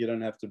scope. You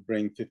don't have to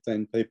bring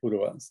 15 people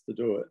to us to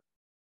do it.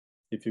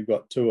 If you've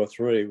got 2 or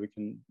 3, we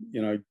can,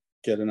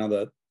 get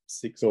another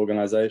 6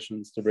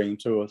 organizations to bring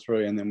 2 or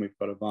 3, and then we've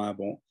got a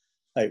viable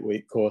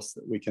 8-week course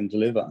that we can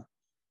deliver.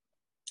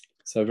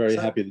 So very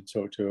happy to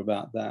talk to you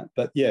about that.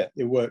 But yeah,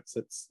 it works.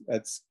 It's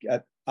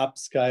at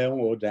upscale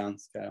or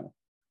downscale.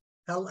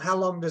 How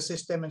long does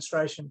this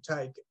demonstration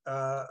take?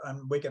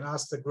 And we can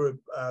ask the group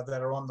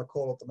that are on the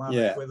call at the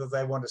moment whether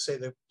they want to see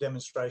the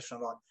demonstration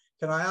or not.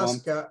 Can I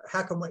ask,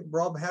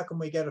 Rob, how can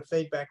we get a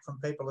feedback from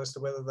people as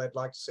to whether they'd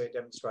like to see a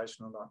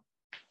demonstration or not?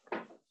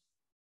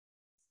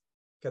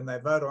 Can they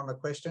vote on the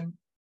question?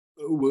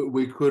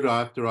 We could, I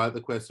have to write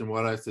the question.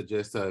 What I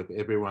suggest, though, if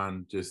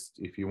everyone just,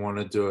 if you want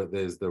to do it,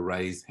 there's the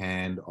raise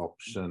hand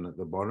option at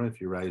the bottom. If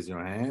you raise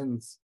your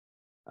hands,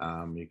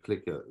 you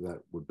click it.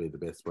 That would be the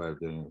best way of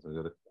doing it. So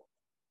I've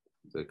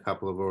got a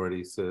couple have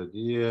already said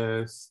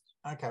yes.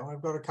 Okay, well,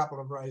 we've got a couple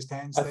of raised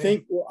hands. I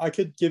think I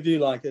could give you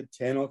like a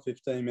 10 or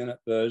 15-minute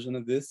version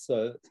of this,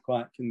 so it's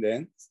quite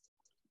condensed.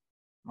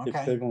 Okay.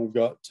 If people have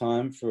got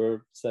time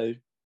for, say,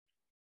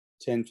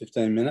 10,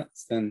 15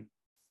 minutes, then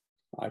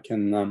I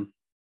can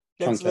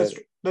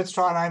let's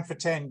try and aim for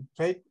 10,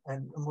 Pete,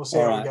 and we'll see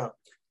how we go.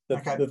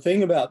 The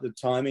thing about the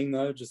timing,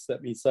 though, just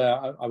let me say,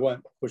 I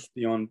won't push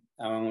beyond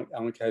our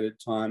allocated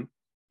time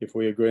if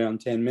we agree on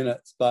 10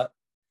 minutes, but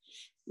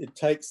it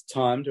takes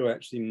time to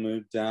actually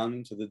move down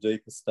into the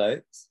deeper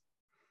states.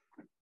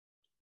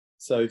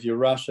 So if you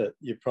rush it,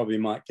 you probably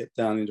might get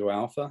down into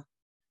alpha.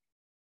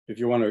 If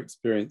you want to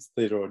experience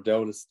theta or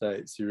delta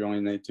states, you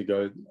really need to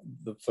go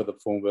for the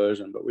full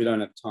version, but we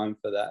don't have time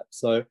for that.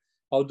 So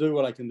I'll do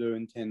what I can do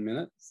in 10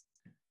 minutes.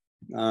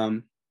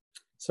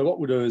 So what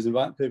we'll do is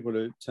invite people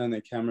to turn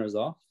their cameras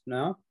off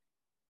now.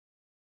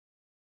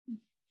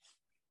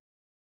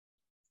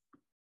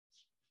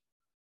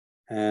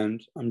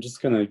 And I'm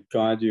just going to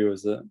guide you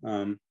as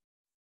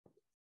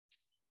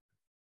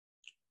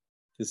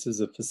this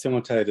is a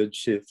facilitated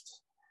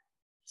shift.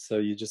 So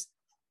you're just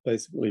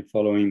basically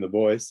following the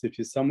voice. If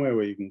you're somewhere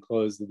where you can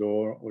close the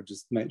door, or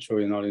just make sure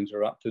you're not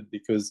interrupted,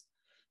 because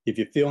if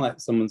you feel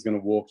like someone's going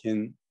to walk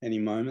in any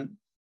moment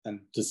and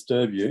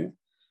disturb you,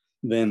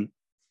 then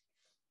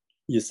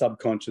your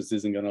subconscious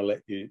isn't going to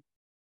let you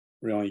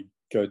really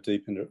go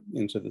deep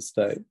into the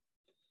state.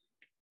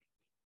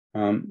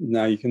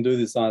 Now you can do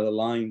this either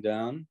lying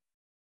down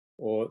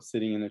or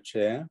sitting in a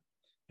chair.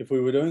 If we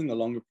were doing the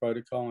longer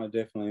protocol, I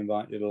definitely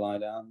invite you to lie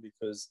down,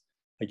 because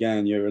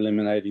again, you're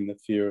eliminating the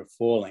fear of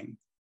falling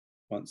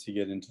once you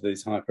get into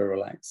these hyper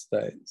relaxed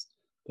states.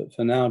 But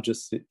for now,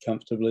 just sit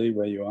comfortably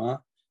where you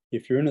are.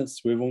 If you're in a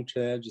swivel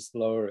chair, just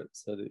lower it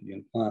so that you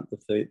can plant the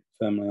feet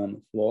firmly on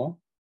the floor.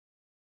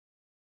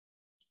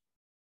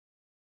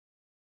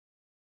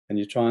 And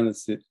you're trying to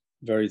sit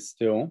very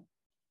still,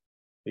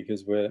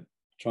 because we're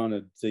trying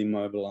to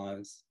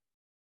demobilize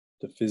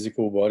the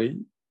physical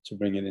body to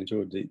bring it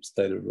into a deep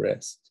state of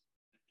rest.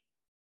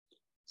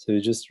 So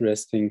you're just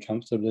resting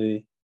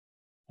comfortably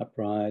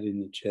upright in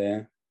your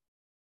chair.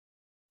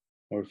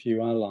 Or if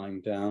you are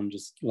lying down,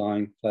 just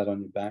lying flat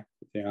on your back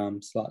with the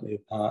arms slightly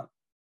apart,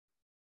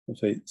 the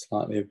feet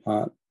slightly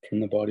apart from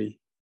the body,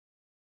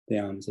 the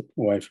arms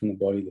away from the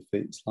body, the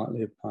feet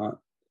slightly apart.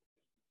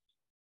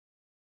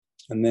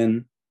 And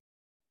then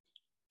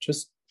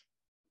just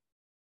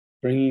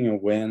bringing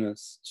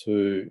awareness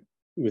to,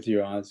 with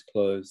your eyes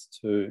closed,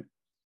 to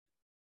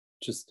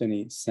just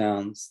any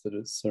sounds that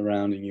are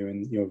surrounding you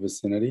in your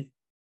vicinity.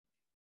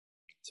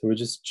 So we're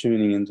just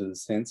tuning into the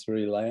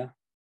sensory layer,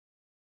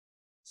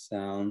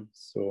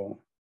 sounds or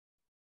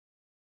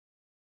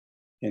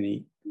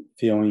any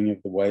feeling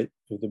of the weight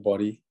of the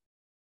body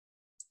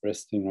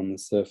resting on the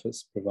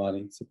surface,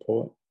 providing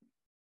support.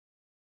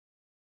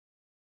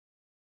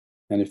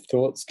 And if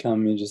thoughts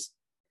come, you just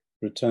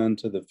return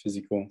to the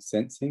physical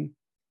sensing.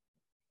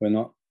 We're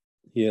not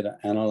here to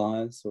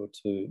analyze or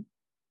to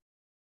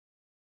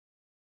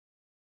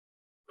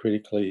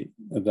critically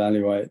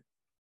evaluate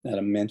at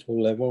a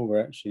mental level.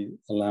 We're actually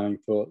allowing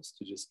thoughts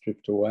to just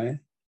drift away,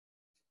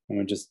 and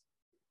we're just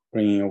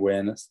bringing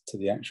awareness to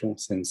the actual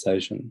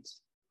sensations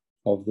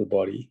of the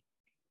body.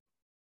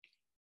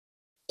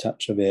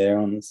 Touch of air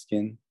on the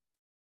skin,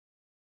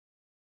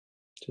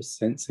 just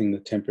sensing the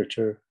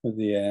temperature of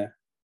the air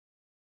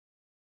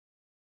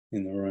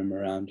in the room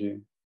around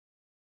you.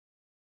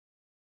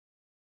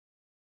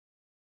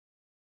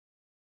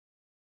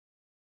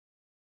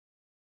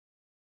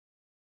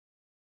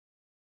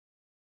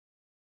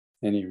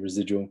 Any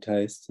residual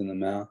taste in the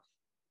mouth.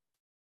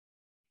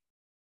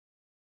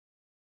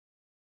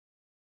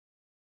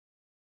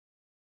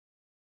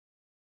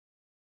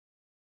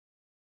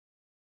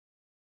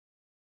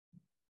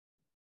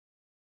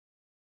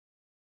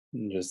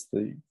 And just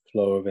the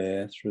flow of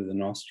air through the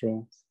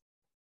nostrils.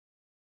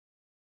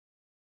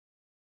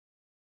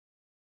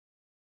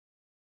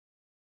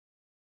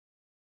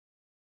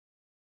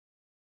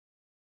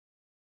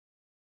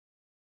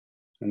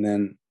 And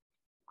then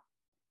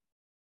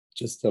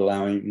just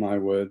allowing my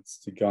words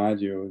to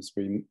guide you as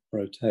we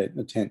rotate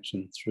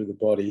attention through the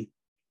body,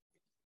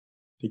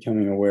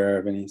 becoming aware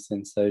of any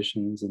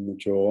sensations in the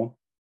jaw,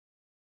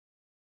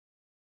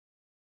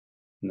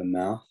 in the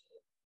mouth,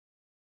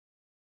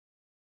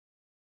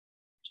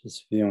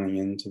 just feeling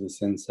into the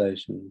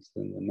sensations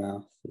in the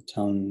mouth, the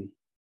tongue,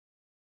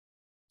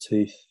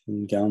 teeth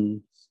and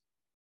gums.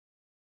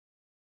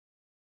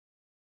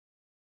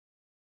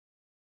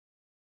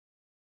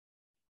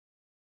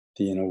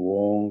 The inner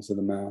walls of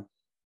the mouth,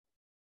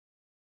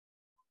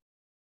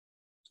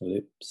 the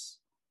lips,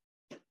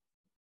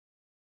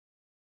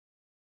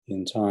 the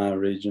entire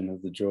region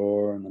of the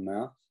jaw and the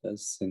mouth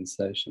as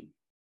sensation.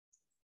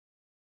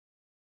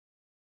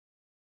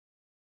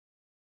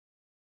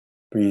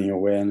 Bringing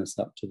awareness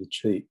up to the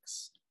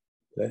cheeks,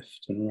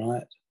 left and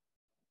right,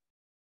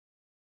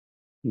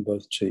 and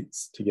both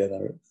cheeks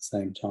together at the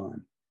same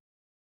time.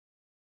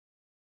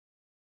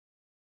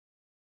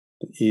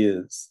 The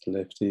ears, the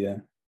left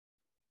ear,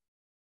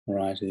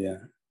 right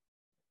ear,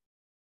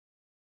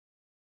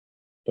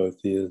 both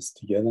ears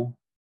together,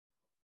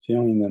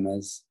 feeling them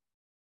as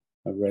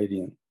a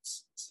radiant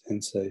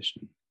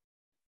sensation.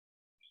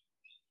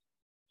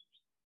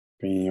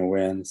 Bringing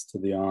awareness to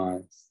the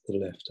eyes, the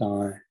left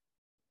eye,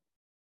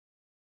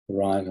 the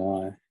right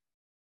eye,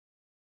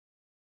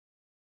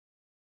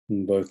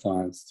 and both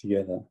eyes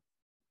together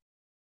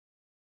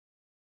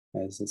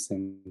as a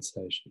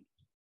sensation.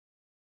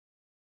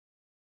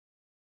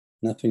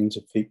 Nothing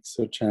to fix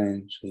or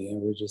change here,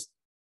 we're just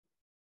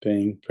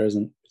being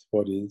present with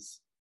what is.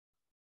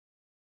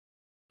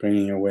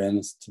 Bringing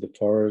awareness to the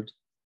forehead,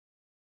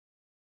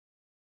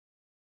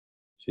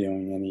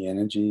 feeling any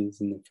energies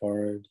in the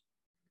forehead,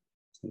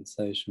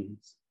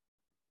 sensations,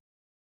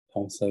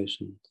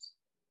 pulsations.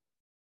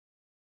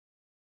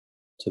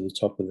 To the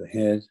top of the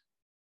head,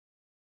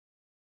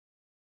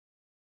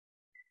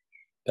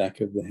 back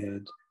of the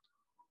head,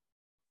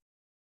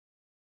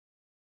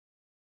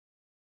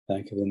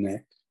 back of the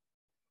neck,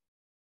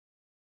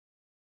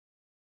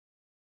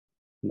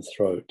 the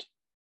throat,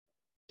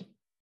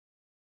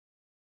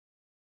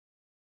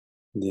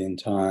 the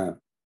entire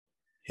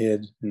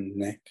head and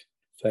neck,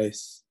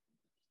 face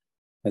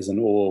as an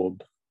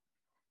orb,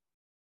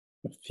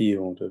 a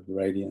field of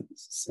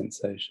radiance,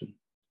 sensation.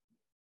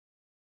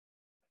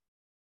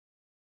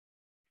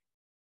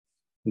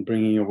 And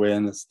bringing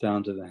awareness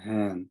down to the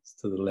hands,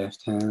 to the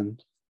left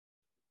hand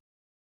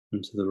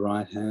and to the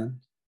right hand.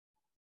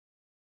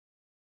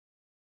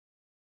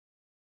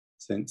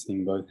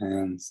 Sensing both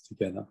hands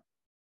together.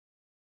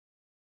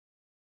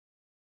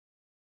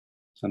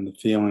 And the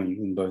feeling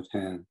in both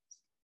hands.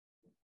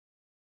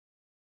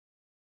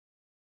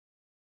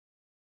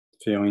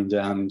 Feeling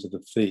down into the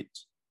feet,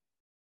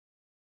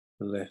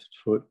 the left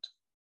foot,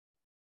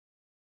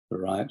 the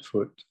right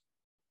foot,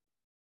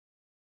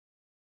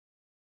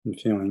 and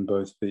feeling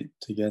both feet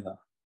together.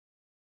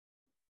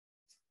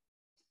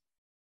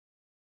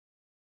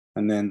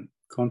 And then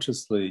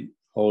consciously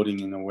holding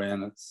in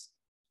awareness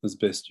as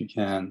best you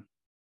can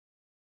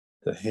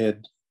the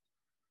head,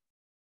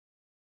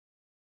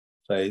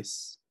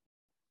 face,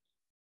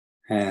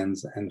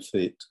 hands and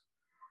feet.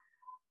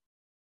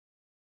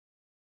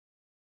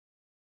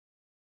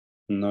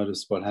 And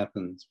notice what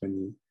happens when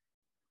you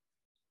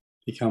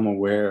become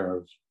aware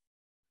of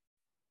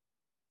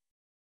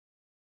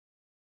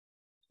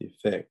the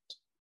effect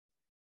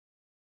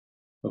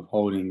of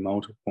holding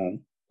multiple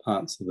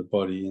parts of the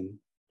body in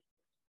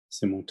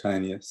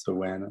simultaneous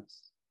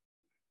awareness.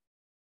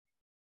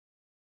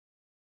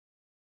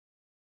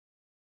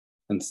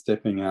 And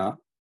stepping out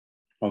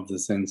of the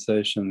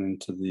sensation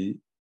into the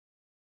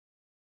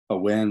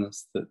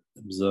awareness that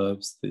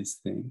observes these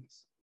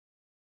things.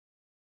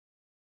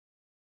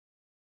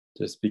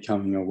 Just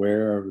becoming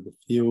aware of the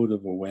field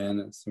of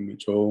awareness in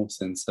which all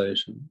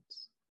sensations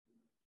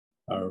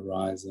are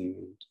arising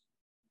and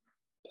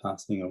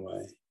passing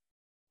away.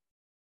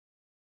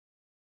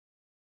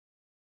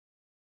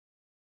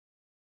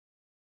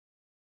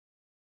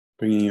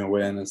 Bringing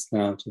awareness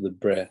now to the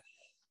breath.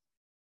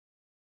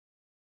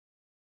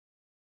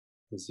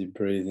 As you're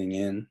breathing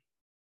in,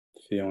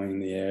 feeling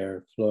the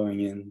air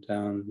flowing in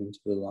down into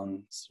the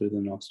lungs through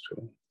the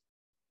nostril.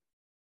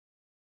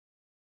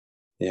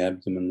 The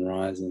abdomen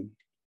rising,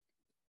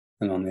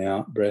 and on the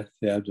out breath,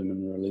 the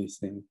abdomen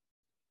releasing,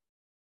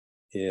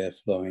 air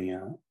flowing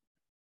out.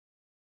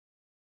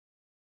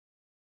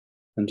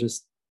 And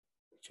just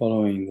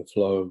following the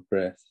flow of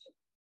breath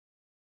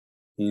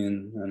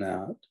in and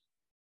out.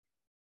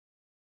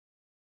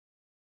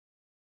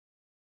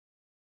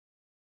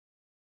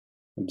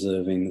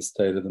 Observing the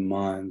state of the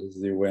mind as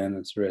the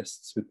awareness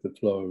rests with the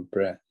flow of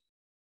breath.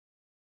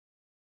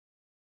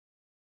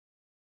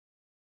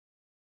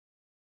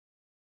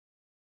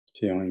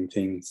 Feeling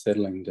things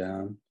settling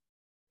down.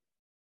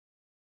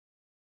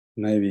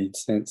 Maybe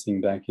sensing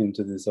back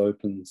into this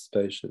open,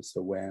 spacious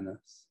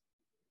awareness.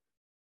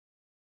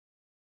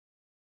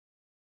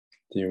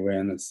 The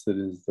awareness that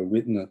is the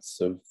witness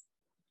of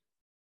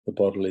the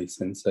bodily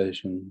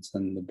sensations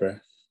and the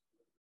breath.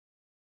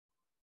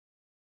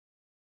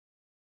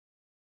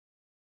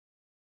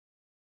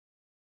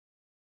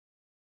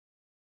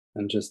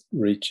 and just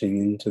reaching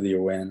into the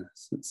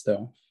awareness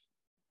itself.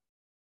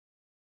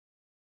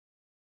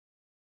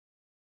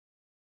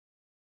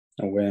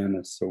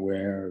 Awareness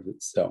aware of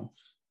itself.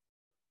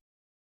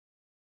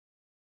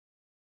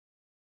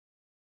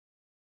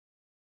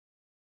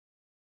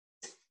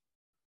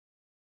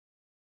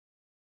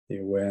 The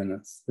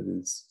awareness that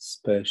is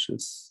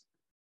spacious,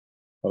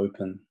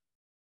 open,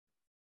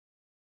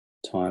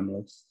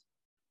 timeless.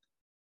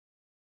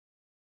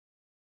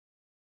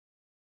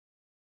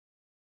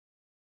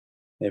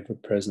 Ever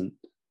present.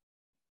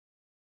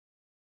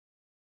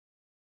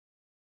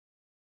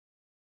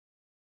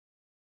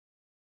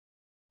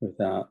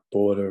 Without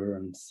border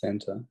and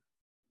center.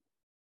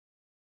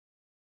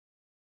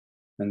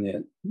 And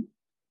yet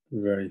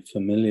very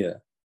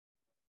familiar.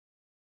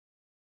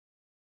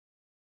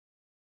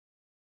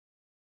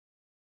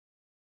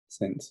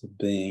 Sense of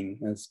being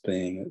as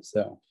being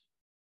itself.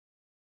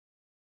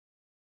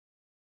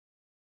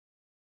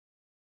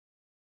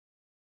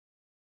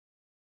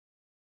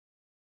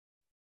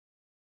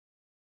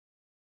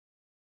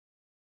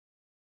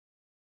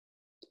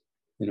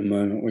 In a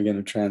moment, we're going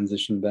to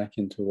transition back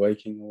into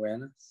waking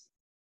awareness.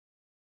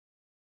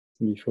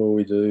 And before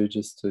we do,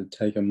 just to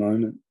take a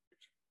moment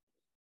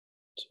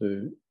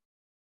to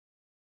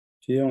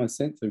feel a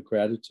sense of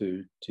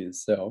gratitude to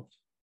yourself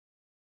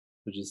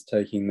for just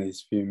taking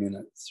these few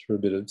minutes for a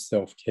bit of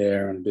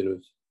self-care and a bit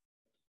of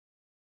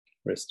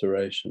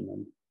restoration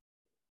and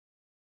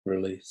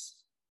release.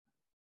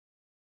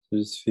 So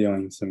just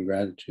feeling some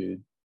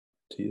gratitude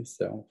to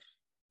yourself.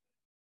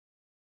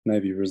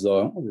 Maybe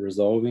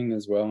resolving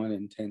as well an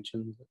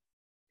intention that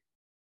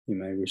you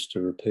may wish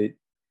to repeat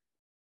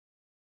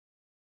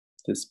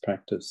this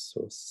practice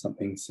or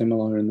something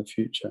similar in the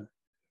future.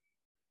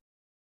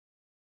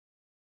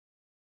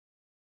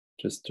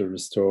 Just to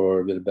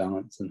restore a bit of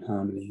balance and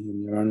harmony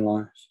in your own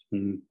life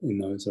and in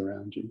those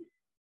around you.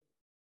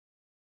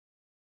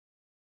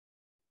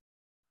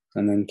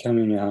 And then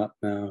coming out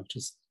now,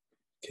 just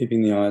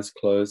keeping the eyes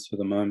closed for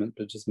the moment,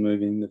 but just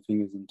moving the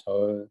fingers and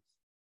toes.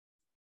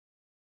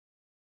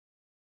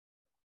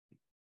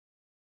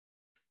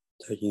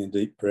 Taking a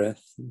deep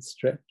breath and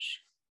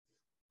stretch.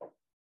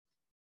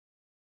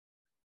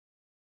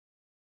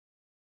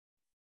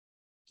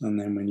 And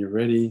then when you're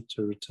ready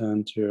to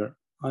return to your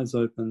eyes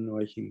open,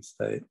 waking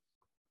state.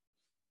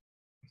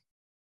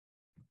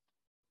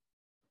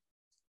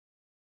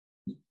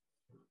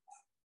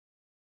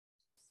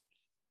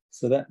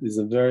 So that is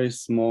a very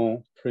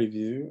small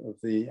preview of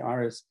the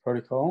IRIS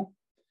protocol.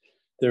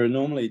 There are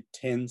normally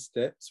 10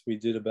 steps. We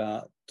did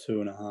about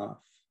 2.5.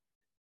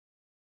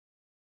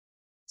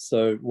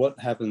 So what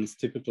happens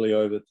typically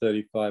over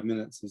 35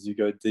 minutes is you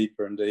go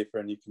deeper and deeper,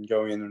 and you can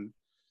go in and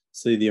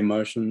see the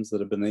emotions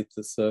that are beneath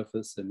the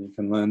surface, and you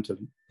can learn to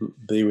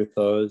be with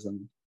those,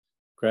 and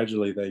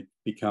gradually they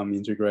become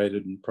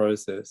integrated and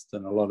processed,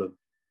 and a lot of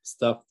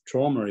stuff,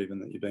 trauma even,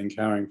 that you've been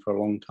carrying for a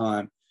long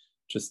time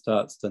just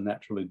starts to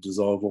naturally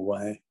dissolve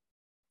away.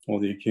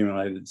 All the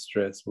accumulated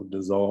stress will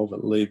dissolve,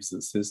 it leaves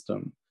the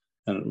system,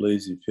 and it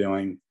leaves you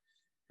feeling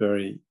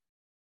very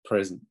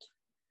present,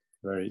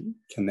 very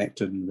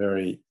connected and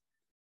very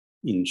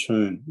in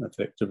tune,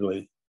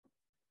 effectively.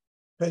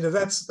 Peter,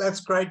 that's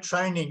great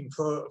training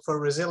for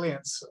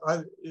resilience.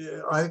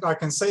 I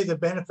can see the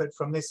benefit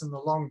from this in the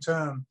long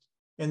term,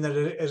 in that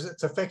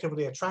it's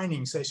effectively a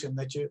training session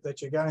that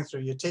you're going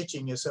through. You're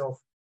teaching yourself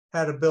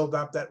how to build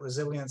up that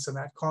resilience and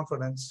that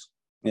confidence.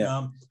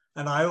 Yeah.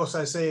 And I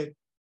also see it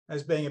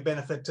as being a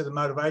benefit to the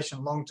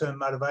motivation, long-term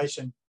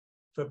motivation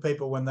for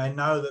people when they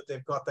know that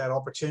they've got that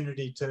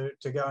opportunity to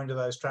go into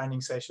those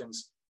training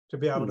sessions, to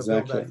be able to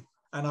build that.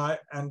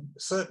 And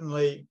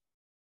certainly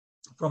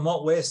from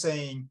what we're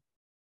seeing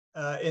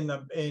in the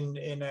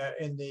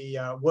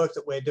work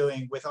that we're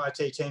doing with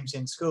IT teams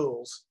in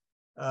schools,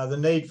 the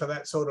need for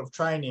that sort of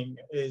training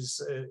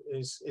is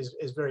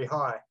very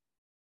high.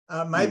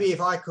 Maybe if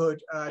I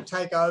could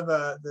take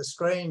over the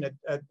screen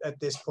at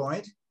this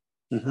point.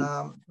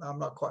 Mm-hmm. I'm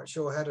not quite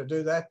sure how to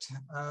do that.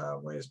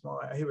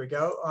 Here we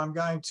go. I'm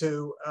going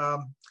to,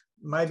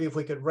 maybe if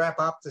we could wrap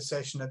up the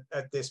session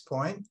at this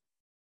point.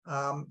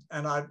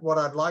 And what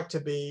I'd like to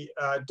be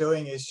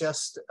doing is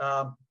just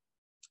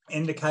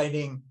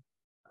indicating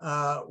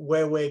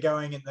where we're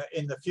going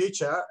in the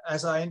future.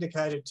 As I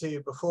indicated to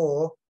you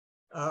before,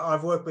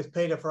 I've worked with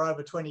Peter for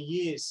over 20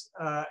 years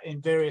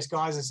in various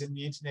guises in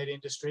the internet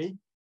industry,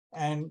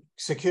 and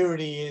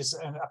security is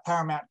a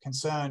paramount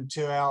concern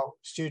to our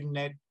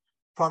StudentNet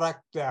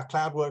product, our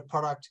CloudWork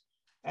product,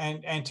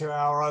 and to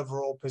our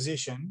overall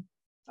position.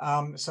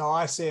 So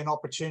I see an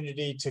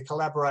opportunity to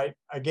collaborate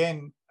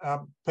again.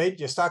 Pete,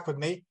 you're stuck with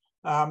me.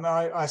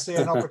 I see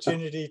an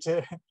opportunity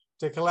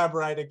to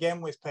collaborate again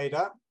with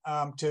Peter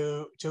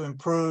to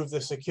improve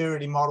the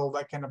security model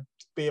that can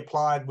be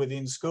applied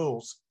within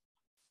schools.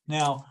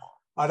 Now,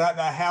 I don't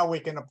know how we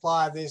can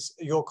apply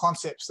your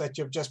concepts that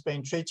you've just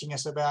been teaching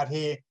us about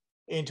here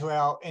into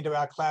our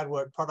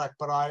CloudWork product,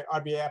 but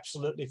I'd be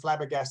absolutely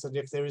flabbergasted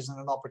if there isn't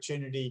an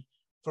opportunity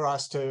for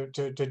us to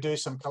do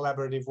some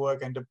collaborative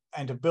work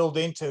and to build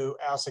into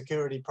our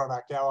security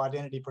product, our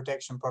identity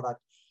protection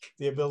product,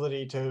 the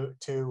ability to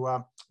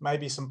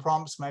maybe some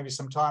prompts, maybe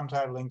some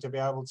timetabling to be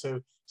able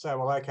to say,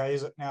 well, okay,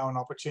 is it now an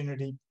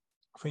opportunity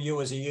for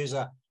you as a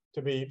user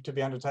to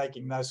be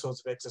undertaking those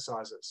sorts of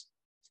exercises?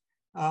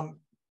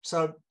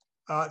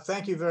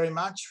 Thank you very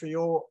much for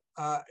your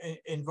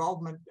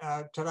involvement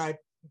today,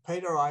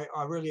 Peter.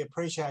 I really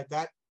appreciate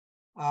that.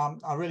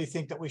 I really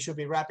think that we should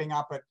be wrapping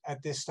up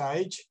at this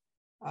stage.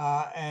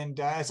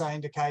 As I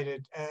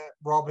indicated,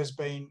 Rob has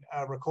been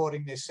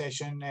recording this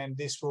session, and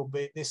this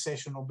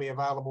session will be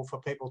available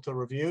for people to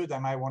review. They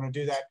may want to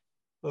do that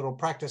little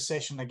practice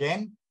session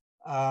again,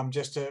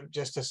 just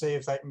to see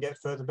if they can get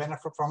further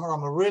benefit from it.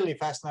 I'm really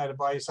fascinated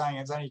by you saying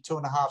it's only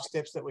 2.5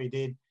 steps that we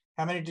did.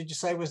 How many did you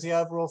say was the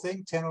overall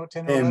thing? 10 or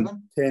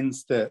 11? 10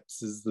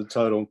 steps is the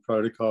total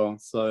protocol.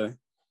 So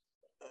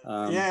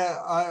yeah,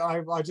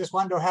 I just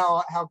wonder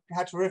how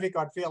terrific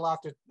I'd feel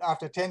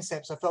after 10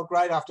 steps. I felt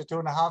great after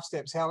 2.5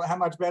 steps. How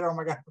much better am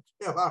I going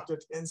to feel after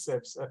 10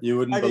 steps? You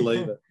wouldn't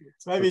believe it.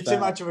 It's maybe too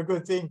much of a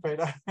good thing,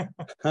 Peter.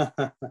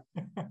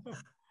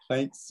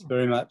 Thanks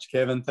very much,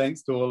 Kevin.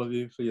 Thanks to all of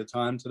you for your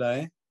time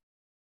today.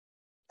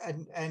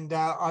 And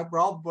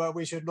Rob,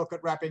 we should look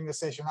at wrapping the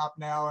session up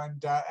now.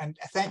 And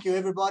thank you,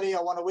 everybody.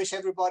 I want to wish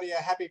everybody a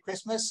happy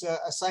Christmas,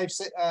 a safe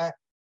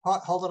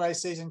holiday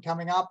season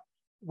coming up.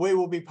 We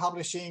will be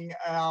publishing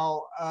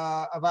our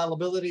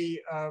availability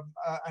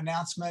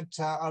announcement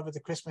over the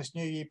Christmas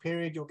New Year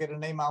period. You'll get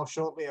an email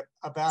shortly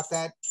about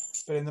that.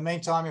 But in the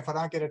meantime, if I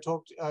don't get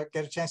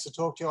a chance to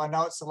talk to you, I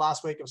know it's the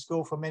last week of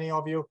school for many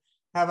of you.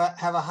 Have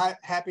a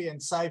happy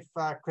and safe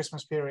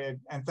Christmas period,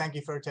 and thank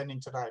you for attending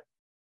today.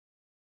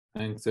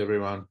 Thanks,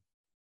 everyone.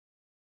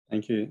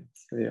 Thank you.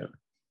 See you.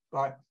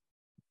 Bye.